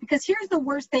 Because here's the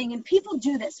worst thing, and people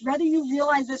do this, whether you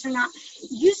realize this or not.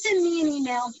 You send me an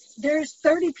email, there's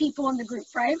 30 people in the group,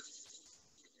 right?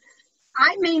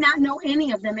 I may not know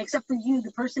any of them except for you,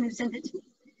 the person who sent it to me.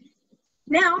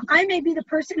 Now, I may be the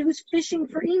person who's fishing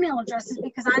for email addresses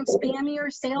because I'm spammy or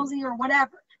salesy or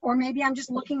whatever. Or maybe I'm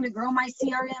just looking to grow my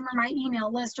CRM or my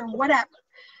email list or whatever.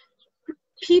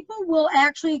 People will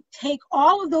actually take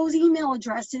all of those email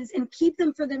addresses and keep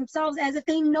them for themselves as if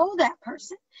they know that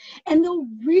person. And they'll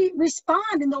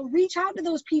respond and they'll reach out to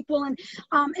those people. And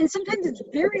sometimes it's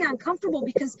very uncomfortable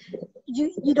because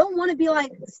you don't want to be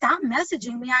like, stop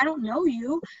messaging me, I don't know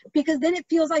you, because then it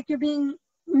feels like you're being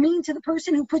mean to the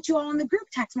person who put you all in the group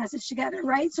text message together,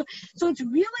 right? So it's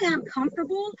really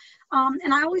uncomfortable.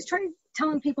 And I always try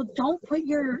telling people, don't put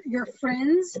your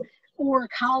friends or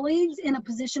colleagues in a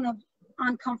position of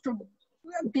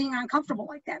being uncomfortable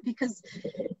like that, because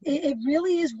it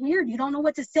really is weird. You don't know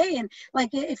what to say. And like,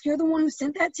 if you're the one who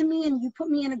sent that to me and you put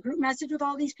me in a group message with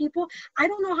all these people, I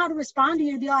don't know how to respond to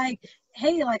you to be like,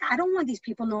 hey, like, I don't want these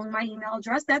people knowing my email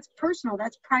address. That's personal.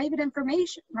 That's private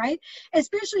information, right?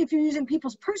 Especially if you're using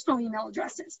people's personal email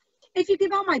addresses. If you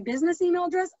give out my business email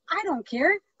address, I don't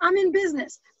care. I'm in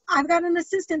business. I've got an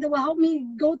assistant that will help me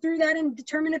go through that and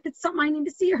determine if it's something I need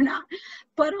to see or not.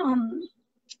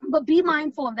 But be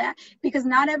mindful of that, because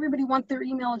not everybody wants their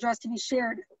email address to be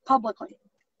shared publicly.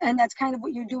 And that's kind of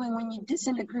what you're doing when you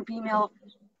send a group email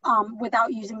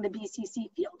without using the 𝗑𝐵CC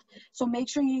field. So make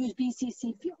sure you use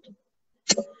𝗑𝐵CC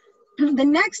field. The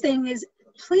next thing is,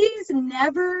 please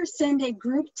never send a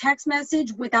group text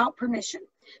message without permission.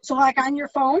 So like on your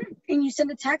phone and you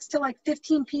send a text to like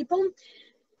 15 people,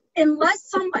 unless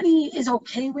somebody is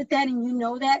okay with that and you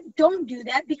know that, don't do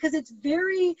that, because it's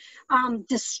very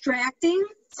distracting,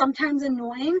 sometimes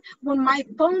annoying, when my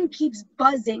phone keeps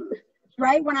buzzing,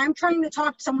 right? When I'm trying to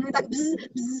talk to someone, it's like bzz,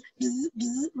 bzz, bzz,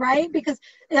 bzz, right? Because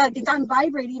it's on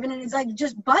vibrate even, and it's like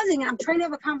just buzzing, and I'm trying to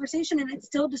have a conversation and it's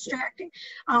still distracting.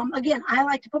 Again, I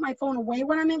like to put my phone away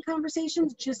when I'm in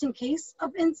conversations, just in case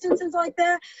of instances like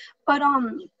that. But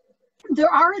there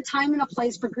are a time and a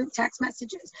place for group text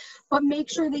messages, but make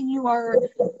sure that you are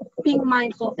being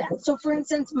mindful of that. So for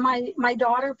instance, my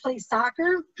daughter plays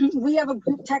soccer. We have a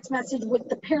group text message with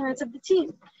the parents of the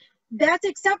team. That's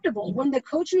acceptable. When the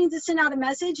coach needs to send out a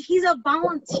message, he's a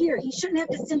volunteer. He shouldn't have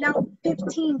to send out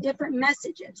 15 different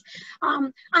messages.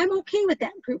 I'm okay with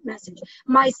that group message.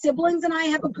 My siblings and I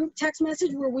have a group text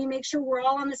message where we make sure we're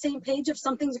all on the same page if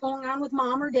something's going on with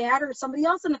mom or dad or somebody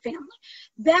else in the family.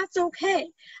 That's okay.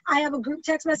 I have a group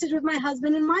text message with my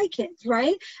husband and my kids,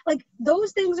 right? Like,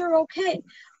 those things are okay.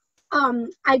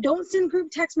 I don't send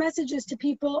group text messages to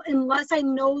people unless I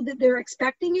know that they're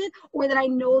expecting it or that I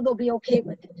know they'll be okay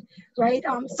with it, right?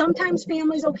 Sometimes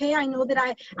family's okay. I know that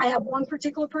I have one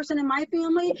particular person in my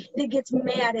family that gets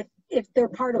mad if they're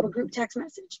part of a group text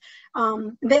message.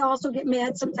 They also get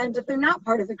mad sometimes if they're not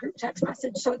part of the group text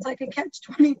message. So it's like a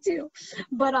catch-22.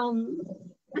 But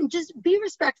just be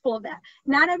respectful of that.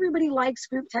 Not everybody likes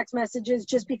group text messages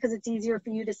just because it's easier for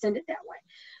you to send it that way.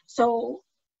 So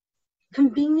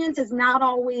convenience is not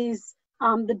always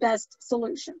the best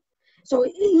solution. So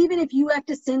even if you have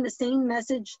to send the same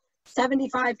message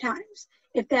 75 times,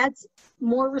 if that's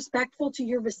more respectful to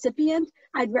your recipient,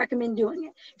 I'd recommend doing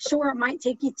it. Sure, it might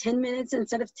take you 10 minutes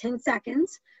instead of 10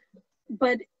 seconds,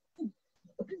 but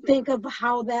think of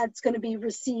how that's going to be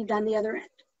received on the other end.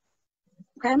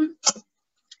 Okay?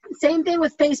 Same thing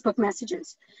with Facebook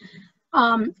messages.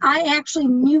 I actually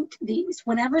mute these.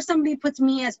 Whenever somebody puts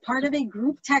me as part of a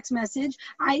group text message,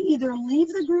 I either leave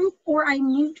the group or I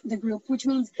mute the group, which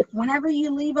means whenever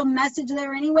you leave a message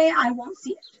there anyway, I won't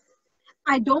see it.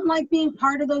 I don't like being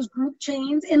part of those group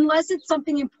chains unless it's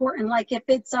something important, like if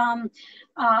it's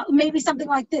maybe something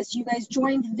like this. You guys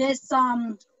joined this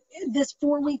this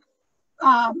 4-week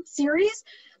series.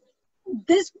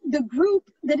 The group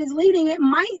that is leading it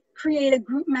might create a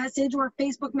group message or a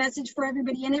Facebook message for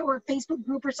everybody in it, or a Facebook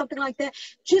group or something like that,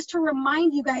 just to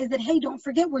remind you guys that, hey, don't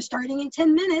forget we're starting in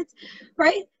 10 minutes,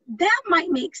 right? That might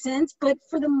make sense, but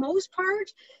for the most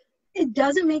part, it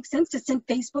doesn't make sense to send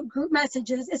Facebook group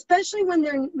messages, especially when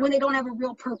they don't have a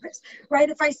real purpose, right?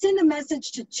 If I send a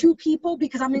message to 2 people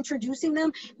because I'm introducing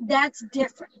them, that's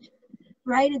different,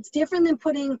 right? It's different than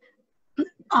putting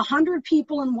 100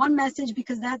 people in one message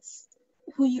because that's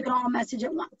who you can all message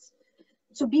at once.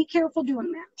 So be careful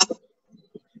doing that.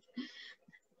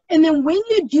 And then when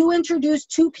you do introduce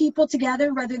 2 people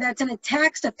together, whether that's in a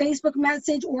text, a Facebook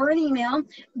message, or an email,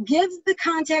 give the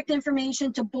contact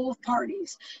information to both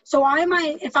parties. So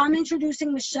if I'm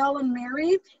introducing Michelle and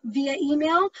Mary via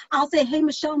email, I'll say, hey,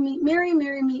 Michelle, meet Mary,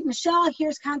 Mary, meet Michelle.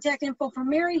 Here's contact info for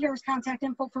Mary. Here's contact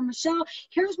info for Michelle.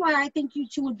 Here's why I think you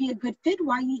 2 would be a good fit,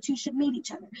 why you 2 should meet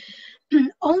each other.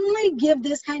 Only give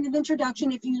this kind of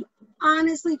introduction if you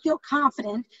honestly feel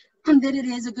confident that it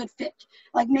is a good fit.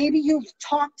 Like maybe you've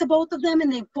talked to both of them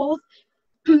and they've both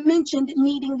mentioned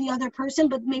meeting the other person,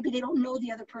 but maybe they don't know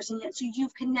the other person yet, so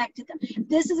you've connected them.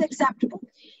 This is acceptable.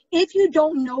 If you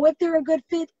don't know if they're a good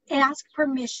fit, ask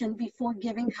permission before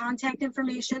giving contact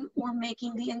information or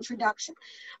making the introduction,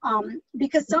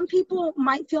 because some people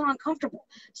might feel uncomfortable.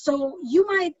 So you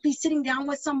might be sitting down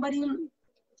with somebody,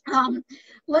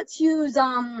 let's use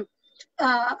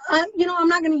I'm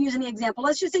not going to use any example.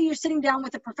 Let's just say you're sitting down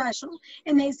with a professional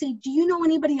and they say, do you know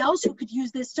anybody else who could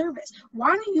use this service?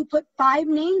 Why don't you put 5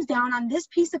 names down on this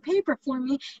piece of paper for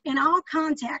me and I'll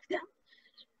contact them.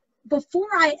 Before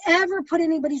I ever put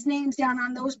anybody's names down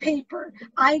on those paper,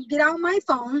 I get out my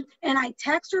phone and I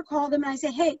text or call them and I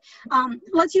say, hey,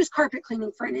 let's use carpet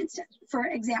cleaning for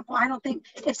example. I don't think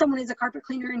if someone is a carpet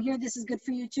cleaner in here, this is good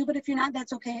for you too, but if you're not,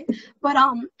 that's okay. But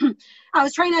I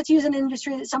was trying not to use an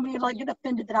industry that somebody would like get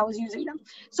offended that I was using them.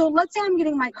 So let's say I'm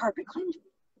getting my carpet cleaned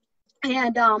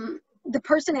and the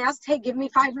person asks, hey, give me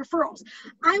 5 referrals.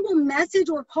 I will message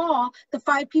or call the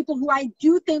 5 people who I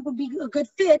do think would be a good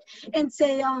fit and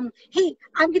say, hey,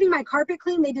 I'm getting my carpet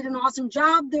cleaned. They did an awesome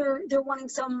job. They're wanting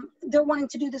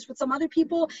to do this with some other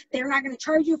people. They're not going to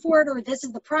charge you for it, or this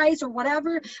is the price or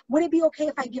whatever. Would it be okay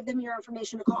if I give them your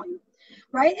information to call you?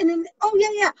 Right? And then, oh,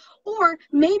 yeah. Or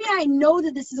maybe I know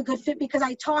that this is a good fit because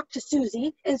I talked to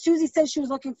Susie and Susie says she was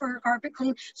looking for her carpet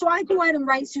clean. So I go ahead and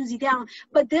write Susie down.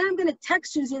 But then I'm going to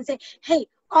text Susie and say, hey,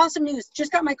 awesome news.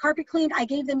 Just got my carpet cleaned. I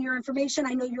gave them your information.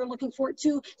 I know you're looking for it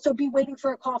too. So be waiting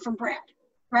for a call from Brad.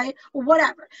 Right? Or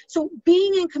whatever. So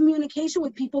being in communication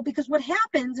with people, because what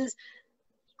happens is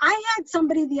I had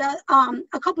somebody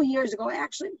a couple years ago,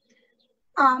 actually.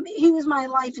 He was my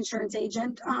life insurance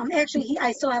agent.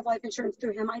 I still have life insurance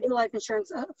through him. I do life insurance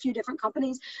a few different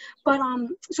companies, but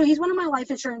so he's one of my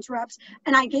life insurance reps,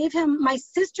 and I gave him my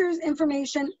sister's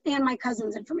information and my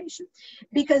cousin's information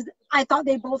because I thought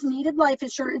they both needed life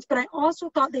insurance, but I also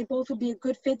thought they both would be a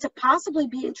good fit to possibly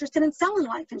be interested in selling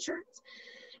life insurance.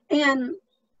 And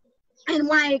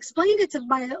when I explained it to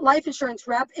my life insurance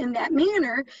rep in that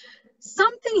manner,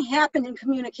 something happened in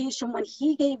communication when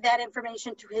he gave that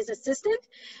information to his assistant,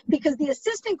 because the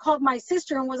assistant called my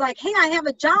sister and was like, hey, I have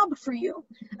a job for you,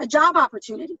 a job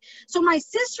opportunity. So my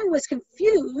sister was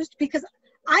confused because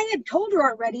I had told her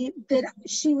already that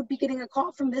she would be getting a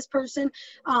call from this person,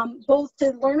 both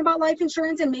to learn about life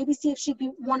insurance and maybe see if she'd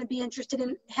want to be interested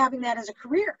in having that as a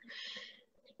career.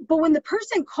 But when the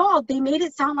person called, they made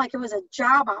it sound like it was a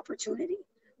job opportunity,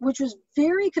 which was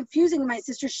very confusing to my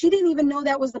sister. She didn't even know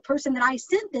that was the person that I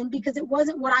sent them because it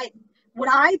wasn't what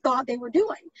I thought they were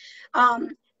doing.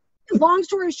 Long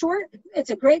story short, it's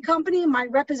a great company. My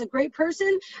rep is a great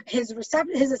person. His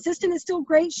assistant is still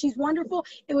great. She's wonderful.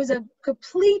 It was a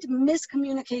complete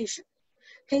miscommunication.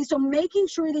 Okay, so making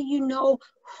sure that you know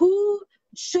who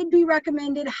should be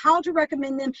recommended, how to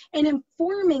recommend them, and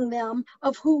informing them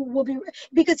of who will be,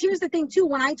 because here's the thing too,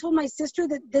 when I told my sister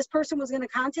that this person was going to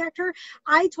contact her,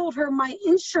 I told her my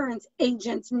insurance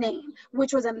agent's name,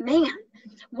 which was a man.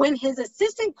 When his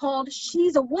assistant called,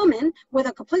 she's a woman with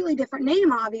a completely different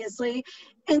name, obviously,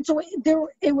 and so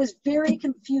it was very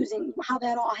confusing how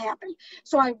that all happened.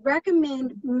 So I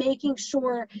recommend making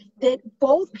sure that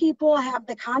both people have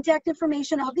the contact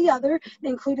information of the other,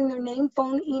 including their name,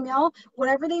 phone, email,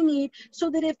 whatever they need, so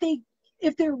that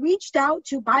if they're reached out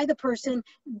to by the person,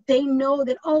 they know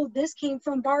that, oh, this came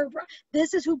from Barbara.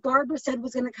 This is who Barbara said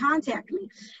was going to contact me.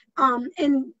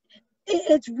 And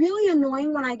it's really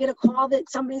annoying when I get a call that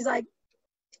somebody's like,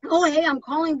 oh, hey, I'm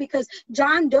calling because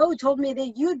John Doe told me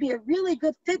that you'd be a really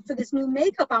good fit for this new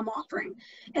makeup I'm offering.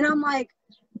 And I'm like,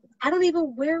 I don't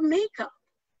even wear makeup.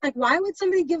 Like, why would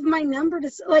somebody give my number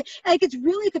to, like it's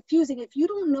really confusing. If you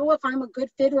don't know if I'm a good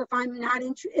fit or if I'm not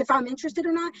if I'm interested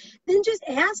or not, then just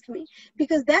ask me,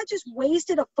 because that just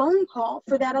wasted a phone call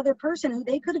for that other person who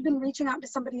they could have been reaching out to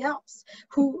somebody else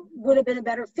who would have been a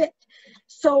better fit.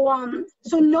 So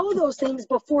so know those things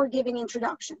before giving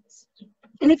introductions.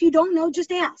 And if you don't know,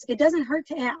 just ask. It doesn't hurt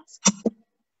to ask.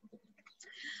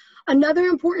 Another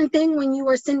important thing when you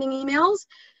are sending emails,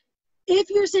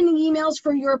 if you're sending emails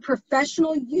for your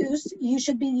professional use, you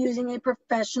should be using a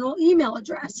professional email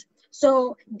address.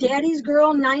 So Daddy's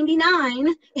Girl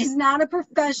 99 is not a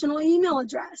professional email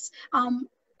address.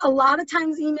 A lot of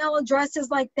times email addresses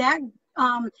like that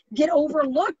get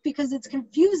overlooked because it's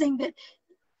confusing. That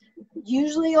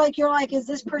usually, like, you're like, is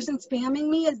this person spamming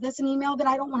me? Is this an email that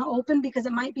I don't want to open because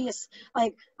it might be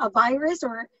like a virus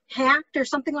or hacked or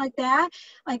something like that?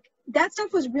 Like, that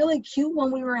stuff was really cute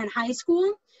when we were in high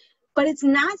school, but it's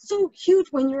not so cute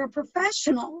when you're a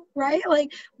professional, right?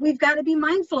 Like, we've got to be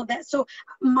mindful of that. So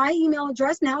my email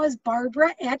address now is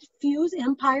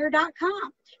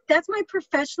barbara@fusempire.com. That's my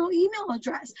professional email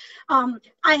address.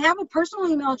 I have a personal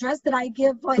email address that I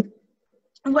give, like,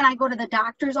 when I go to the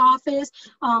doctor's office,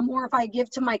 or if I give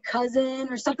to my cousin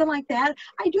or something like that.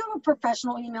 I do have a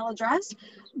professional email address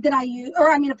that I use,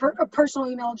 or I mean a personal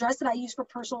email address that I use for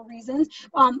personal reasons.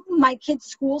 My kids'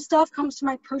 school stuff comes to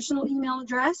my personal email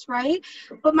address, right?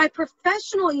 But my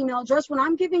professional email address, when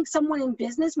I'm giving someone in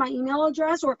business my email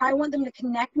address, or if I want them to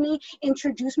connect me,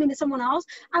 introduce me to someone else,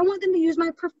 I want them to use my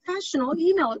professional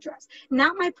email address,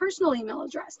 not my personal email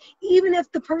address, even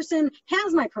if the person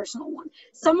has my personal one.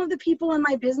 Some of the people in my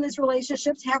business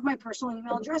relationships have my personal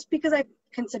email address because I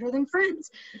consider them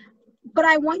friends. But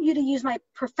I want you to use my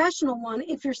professional one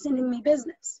if you're sending me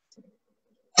business.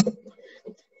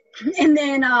 And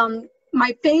then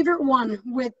my favorite one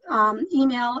with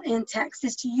email and text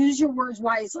is to use your words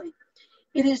wisely.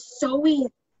 It is so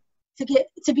easy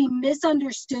to be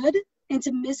misunderstood and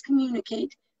to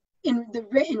miscommunicate in the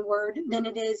written word than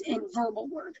it is in verbal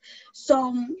word.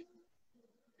 So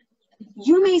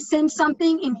you may send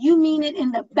something and you mean it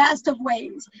in the best of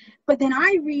ways, but then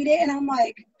I read it and I'm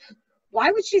like,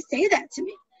 why would she say that to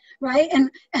me, right?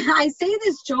 And I say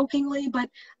this jokingly, but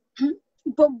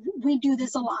we do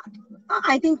this a lot.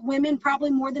 I think women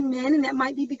probably more than men, and that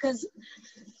might be because,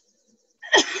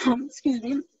 excuse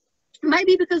me, might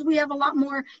be because we have a lot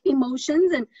more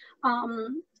emotions,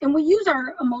 and we use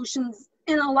our emotions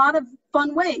in a lot of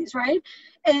fun ways, right?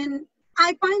 And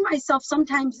I find myself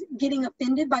sometimes getting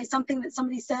offended by something that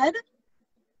somebody said,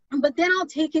 but then I'll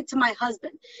take it to my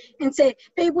husband and say,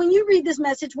 babe, when you read this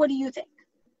message, what do you think?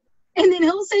 And then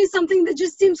he'll say something that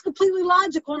just seems completely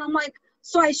logical. And I'm like,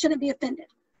 so I shouldn't be offended.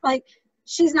 Like,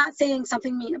 she's not saying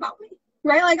something mean about me,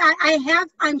 right? Like,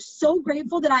 I'm so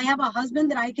grateful that I have a husband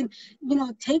that I can,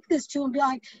 take this to and be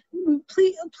like,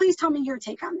 please tell me your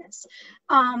take on this.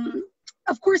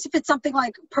 Of course, if it's something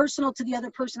like personal to the other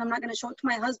person, I'm not going to show it to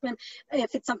my husband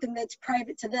if it's something that's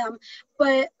private to them.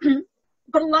 But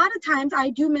a lot of times I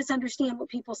do misunderstand what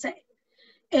people say.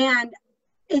 And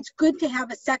it's good to have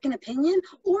a second opinion,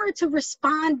 or to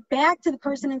respond back to the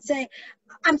person and say,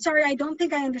 I'm sorry, I don't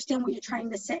think I understand what you're trying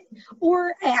to say.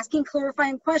 Or asking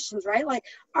clarifying questions, right? Like,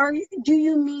 do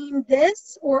you mean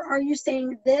this, or are you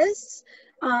saying this?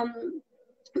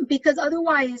 Because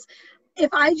otherwise,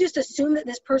 if I just assume that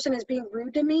this person is being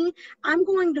rude to me, I'm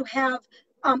going to have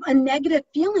a negative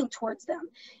feeling towards them.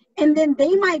 And then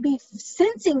they might be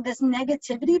sensing this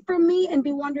negativity from me and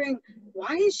be wondering,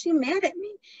 why is she mad at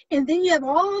me? And then you have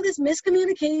all this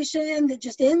miscommunication that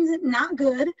just ends not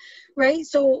good, right?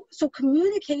 So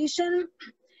communication,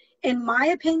 in my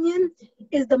opinion,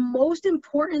 is the most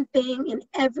important thing in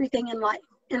everything in life,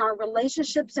 in our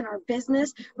relationships, in our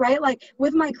business, right? Like,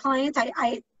 with my clients,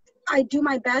 I do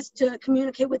my best to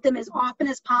communicate with them as often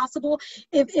as possible.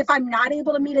 If I'm not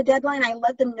able to meet a deadline, I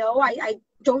let them know. I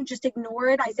don't just ignore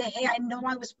it. I say, hey, I know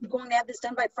I was going to have this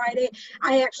done by Friday.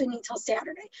 I actually need till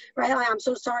Saturday, right? I'm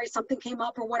so sorry, something came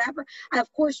up or whatever. I,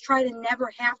 of course, try to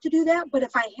never have to do that. But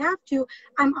if I have to,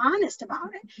 I'm honest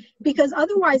about it. Because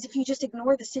otherwise, if you just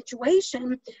ignore the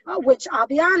situation, which I'll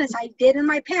be honest, I did in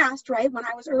my past, right? When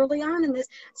I was early on in this,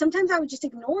 sometimes I would just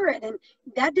ignore it. And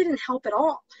that didn't help at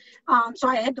all. So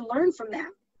I had to learn from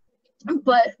that.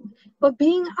 But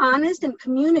being honest and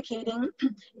communicating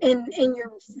in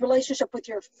your relationship with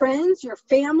your friends, your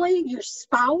family, your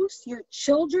spouse, your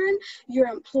children, your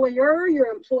employer, your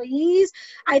employees,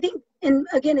 I think, and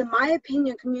again, in my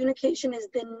opinion, communication is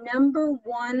the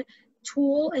 #1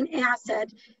 tool and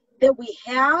asset that we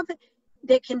have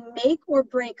that can make or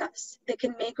break us, that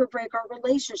can make or break our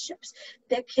relationships,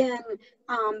 that can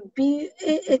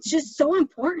it's just so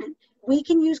important. We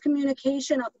can use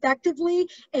communication effectively,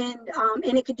 and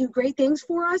it can do great things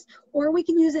for us, or we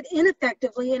can use it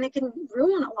ineffectively and it can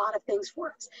ruin a lot of things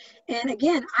for us. And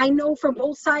again, I know from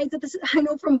both sides of this, I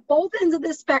know from both ends of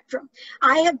this spectrum.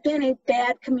 I have been a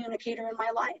bad communicator in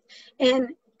my life, and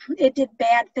it did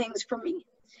bad things for me.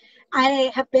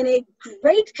 I have been a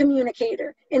great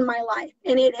communicator in my life,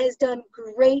 and it has done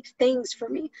great things for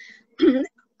me.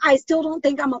 I still don't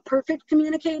think I'm a perfect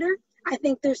communicator. I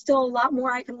think there's still a lot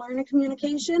more I can learn in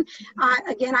communication.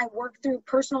 Again, I work through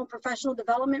personal and professional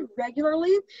development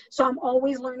regularly, so I'm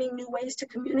always learning new ways to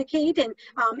communicate. And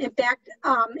in fact,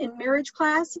 in marriage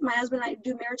class, my husband and I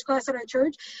do marriage class at our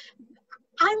church.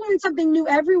 I learn something new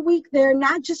every week there,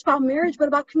 not just about marriage, but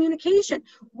about communication,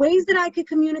 ways that I could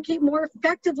communicate more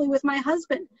effectively with my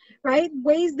husband, right?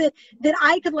 Ways that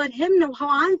I could let him know how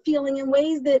I'm feeling in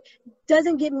ways that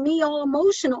doesn't get me all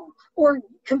emotional or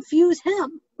confuse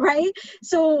him, right?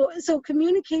 So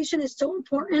communication is so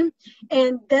important.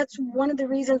 And that's one of the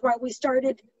reasons why we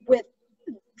started with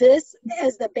this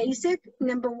as the basic,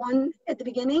 number one at the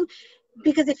beginning,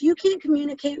 because if you can't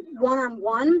communicate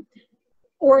one-on-one,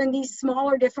 or in these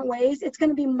smaller different ways, it's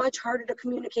going to be much harder to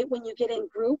communicate when you get in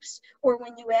groups, or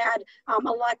when you add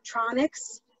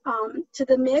electronics to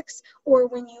the mix, or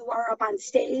when you are up on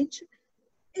stage.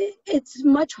 It's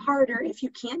much harder if you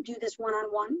can't do this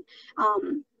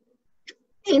one-on-one.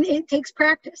 And it takes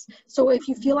practice. So if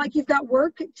you feel like you've got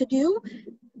work to do,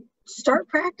 start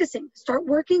practicing, start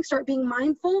working, start being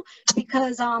mindful,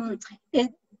 because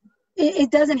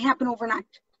it doesn't happen overnight.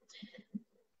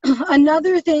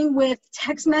 Another thing with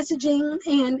text messaging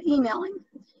and emailing,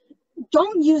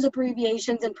 don't use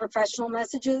abbreviations in professional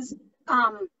messages.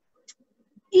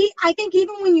 I think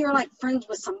even when you're like friends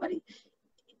with somebody,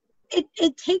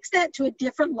 it takes that to a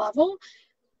different level.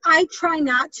 I try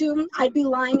not to. I'd be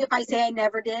lying if I say I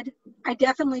never did. I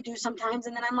definitely do sometimes,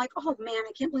 and then I'm like, oh man,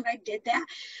 I can't believe I did that.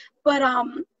 But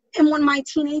and when my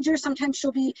teenager, sometimes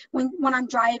she'll be, when I'm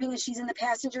driving and she's in the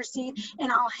passenger seat, and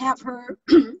I'll have her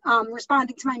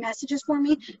responding to my messages for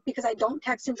me, because I don't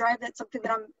text and drive. That's something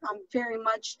that I'm very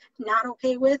much not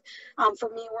okay with for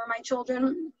me or my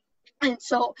children. And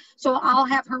so I'll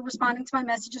have her responding to my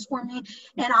messages for me,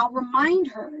 and I'll remind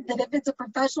her that if it's a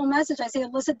professional message, I say,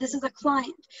 Alyssa, this is a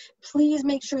client. Please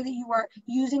make sure that you are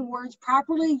using words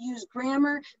properly, use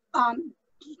grammar,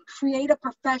 create a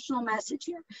professional message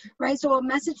here, right? So a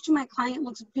message to my client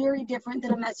looks very different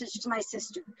than a message to my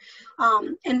sister.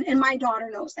 And my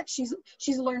daughter knows that.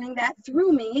 She's learning that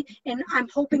through me, and I'm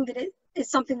hoping that it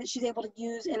is something that she's able to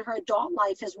use in her adult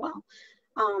life as well.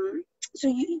 So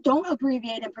you don't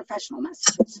abbreviate in professional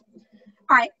messages.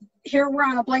 All right, here we're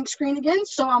on a blank screen again,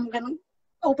 so I'm going to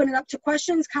open it up to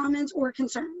questions, comments, or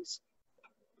concerns.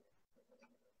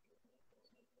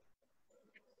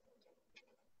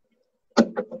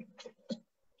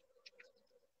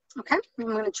 Okay, I'm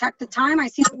going to check the time. I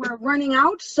see that we're running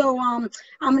out, so I'm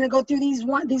going to go through these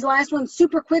last ones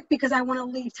super quick, because I want to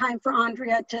leave time for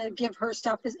Andrea to give her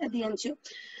stuff at the end too.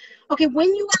 Okay,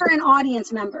 when you are an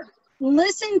audience member,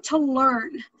 listen to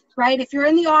learn, right? If you're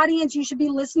in the audience, you should be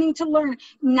listening to learn,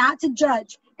 not to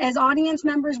judge. As audience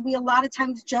members, we a lot of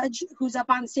times judge who's up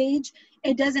on stage.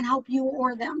 It doesn't help you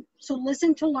or them. So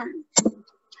listen to learn.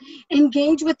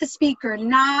 Engage with the speaker,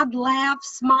 nod, laugh,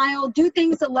 smile, do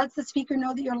things that lets the speaker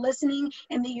know that you're listening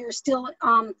and that you're still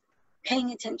paying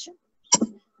attention.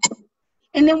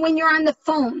 And then when you're on the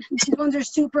phone, these ones are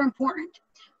super important.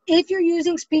 If you're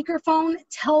using speakerphone,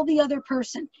 tell the other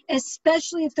person,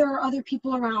 especially if there are other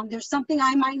people around. There's something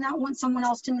I might not want someone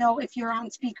else to know if you're on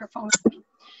speakerphone with me.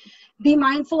 Be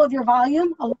mindful of your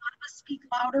volume. A lot of us speak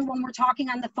louder when we're talking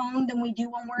on the phone than we do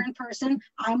when we're in person.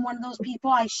 I'm one of those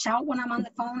people. I shout when I'm on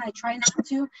the phone. I try not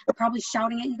to. I'm probably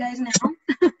shouting at you guys now.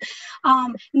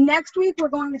 Next week, we're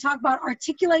going to talk about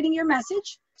articulating your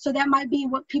message. So that might be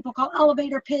what people call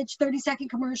elevator pitch, 30-second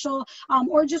commercial,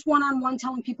 or just one-on-one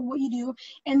telling people what you do.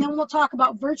 And then we'll talk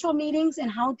about virtual meetings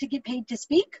and how to get paid to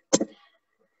speak.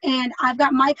 And I've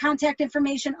got my contact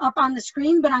information up on the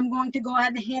screen, but I'm going to go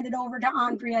ahead and hand it over to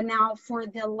Andrea now for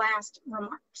the last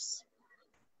remarks.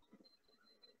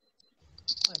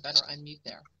 I better unmute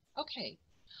there. Okay.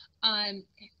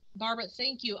 Barbara,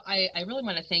 thank you. I really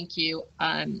want to thank you.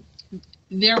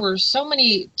 There were so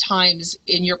many times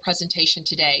in your presentation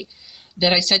today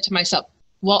that I said to myself,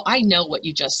 well, I know what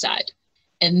you just said.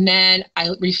 And then I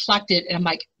reflected and I'm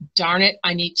like, darn it,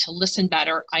 I need to listen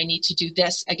better. I need to do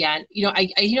this again. You know,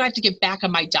 I have to get back on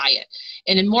my diet,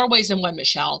 and in more ways than one,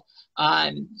 Michelle.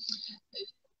 But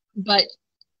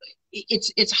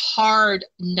it's hard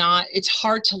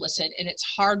to listen, and it's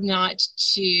hard not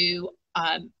to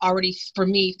already, for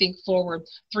me, think forward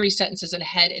 3 sentences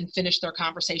ahead and finish their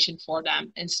conversation for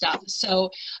them and stuff. So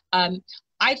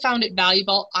I found it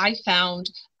valuable. I found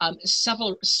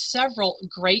several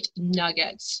great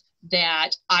nuggets that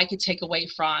I could take away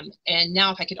from. And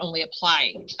now if I could only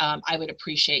apply, I would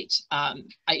appreciate,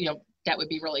 that would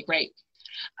be really great.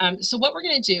 So what we're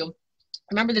going to do,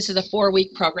 remember this is a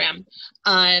 4-week program.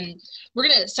 We're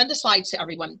going to send the slides to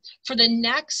everyone. For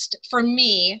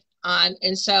me,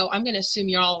 and so I'm going to assume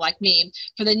you're all like me,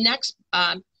 for the next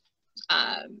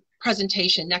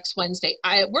presentation next Wednesday,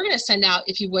 we're going to send out,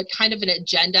 if you would, kind of an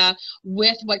agenda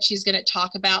with what she's going to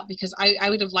talk about, because I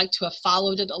would have liked to have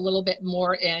followed it a little bit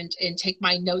more and take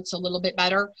my notes a little bit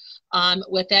better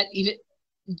with that, even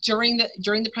during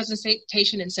the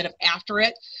presentation instead of after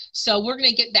it. So we're going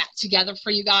to get that together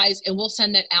for you guys, and we'll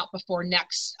send that out before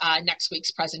next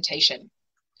week's presentation.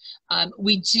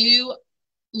 We do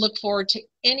look forward to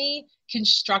any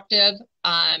constructive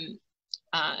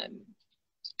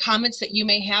comments that you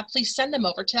may have. Please send them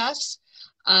over to us,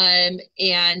 and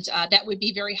that would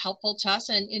be very helpful to us.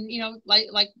 And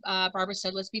like Barbara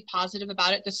said, let's be positive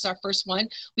about it. This is our first one.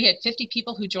 We had 50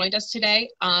 people who joined us today,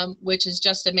 which is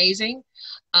just amazing.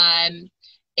 Any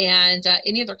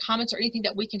other comments or anything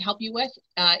that we can help you with,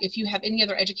 if you have any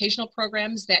other educational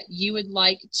programs that you would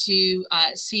like to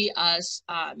see us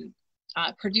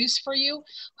produce for you,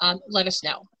 let us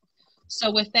know. So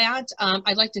with that,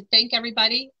 I'd like to thank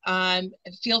everybody.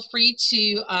 Feel free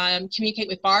to communicate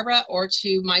with Barbara or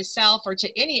to myself or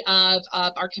to any of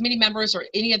our committee members or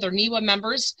any other NEWA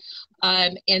members.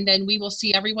 And then we will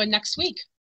see everyone next week.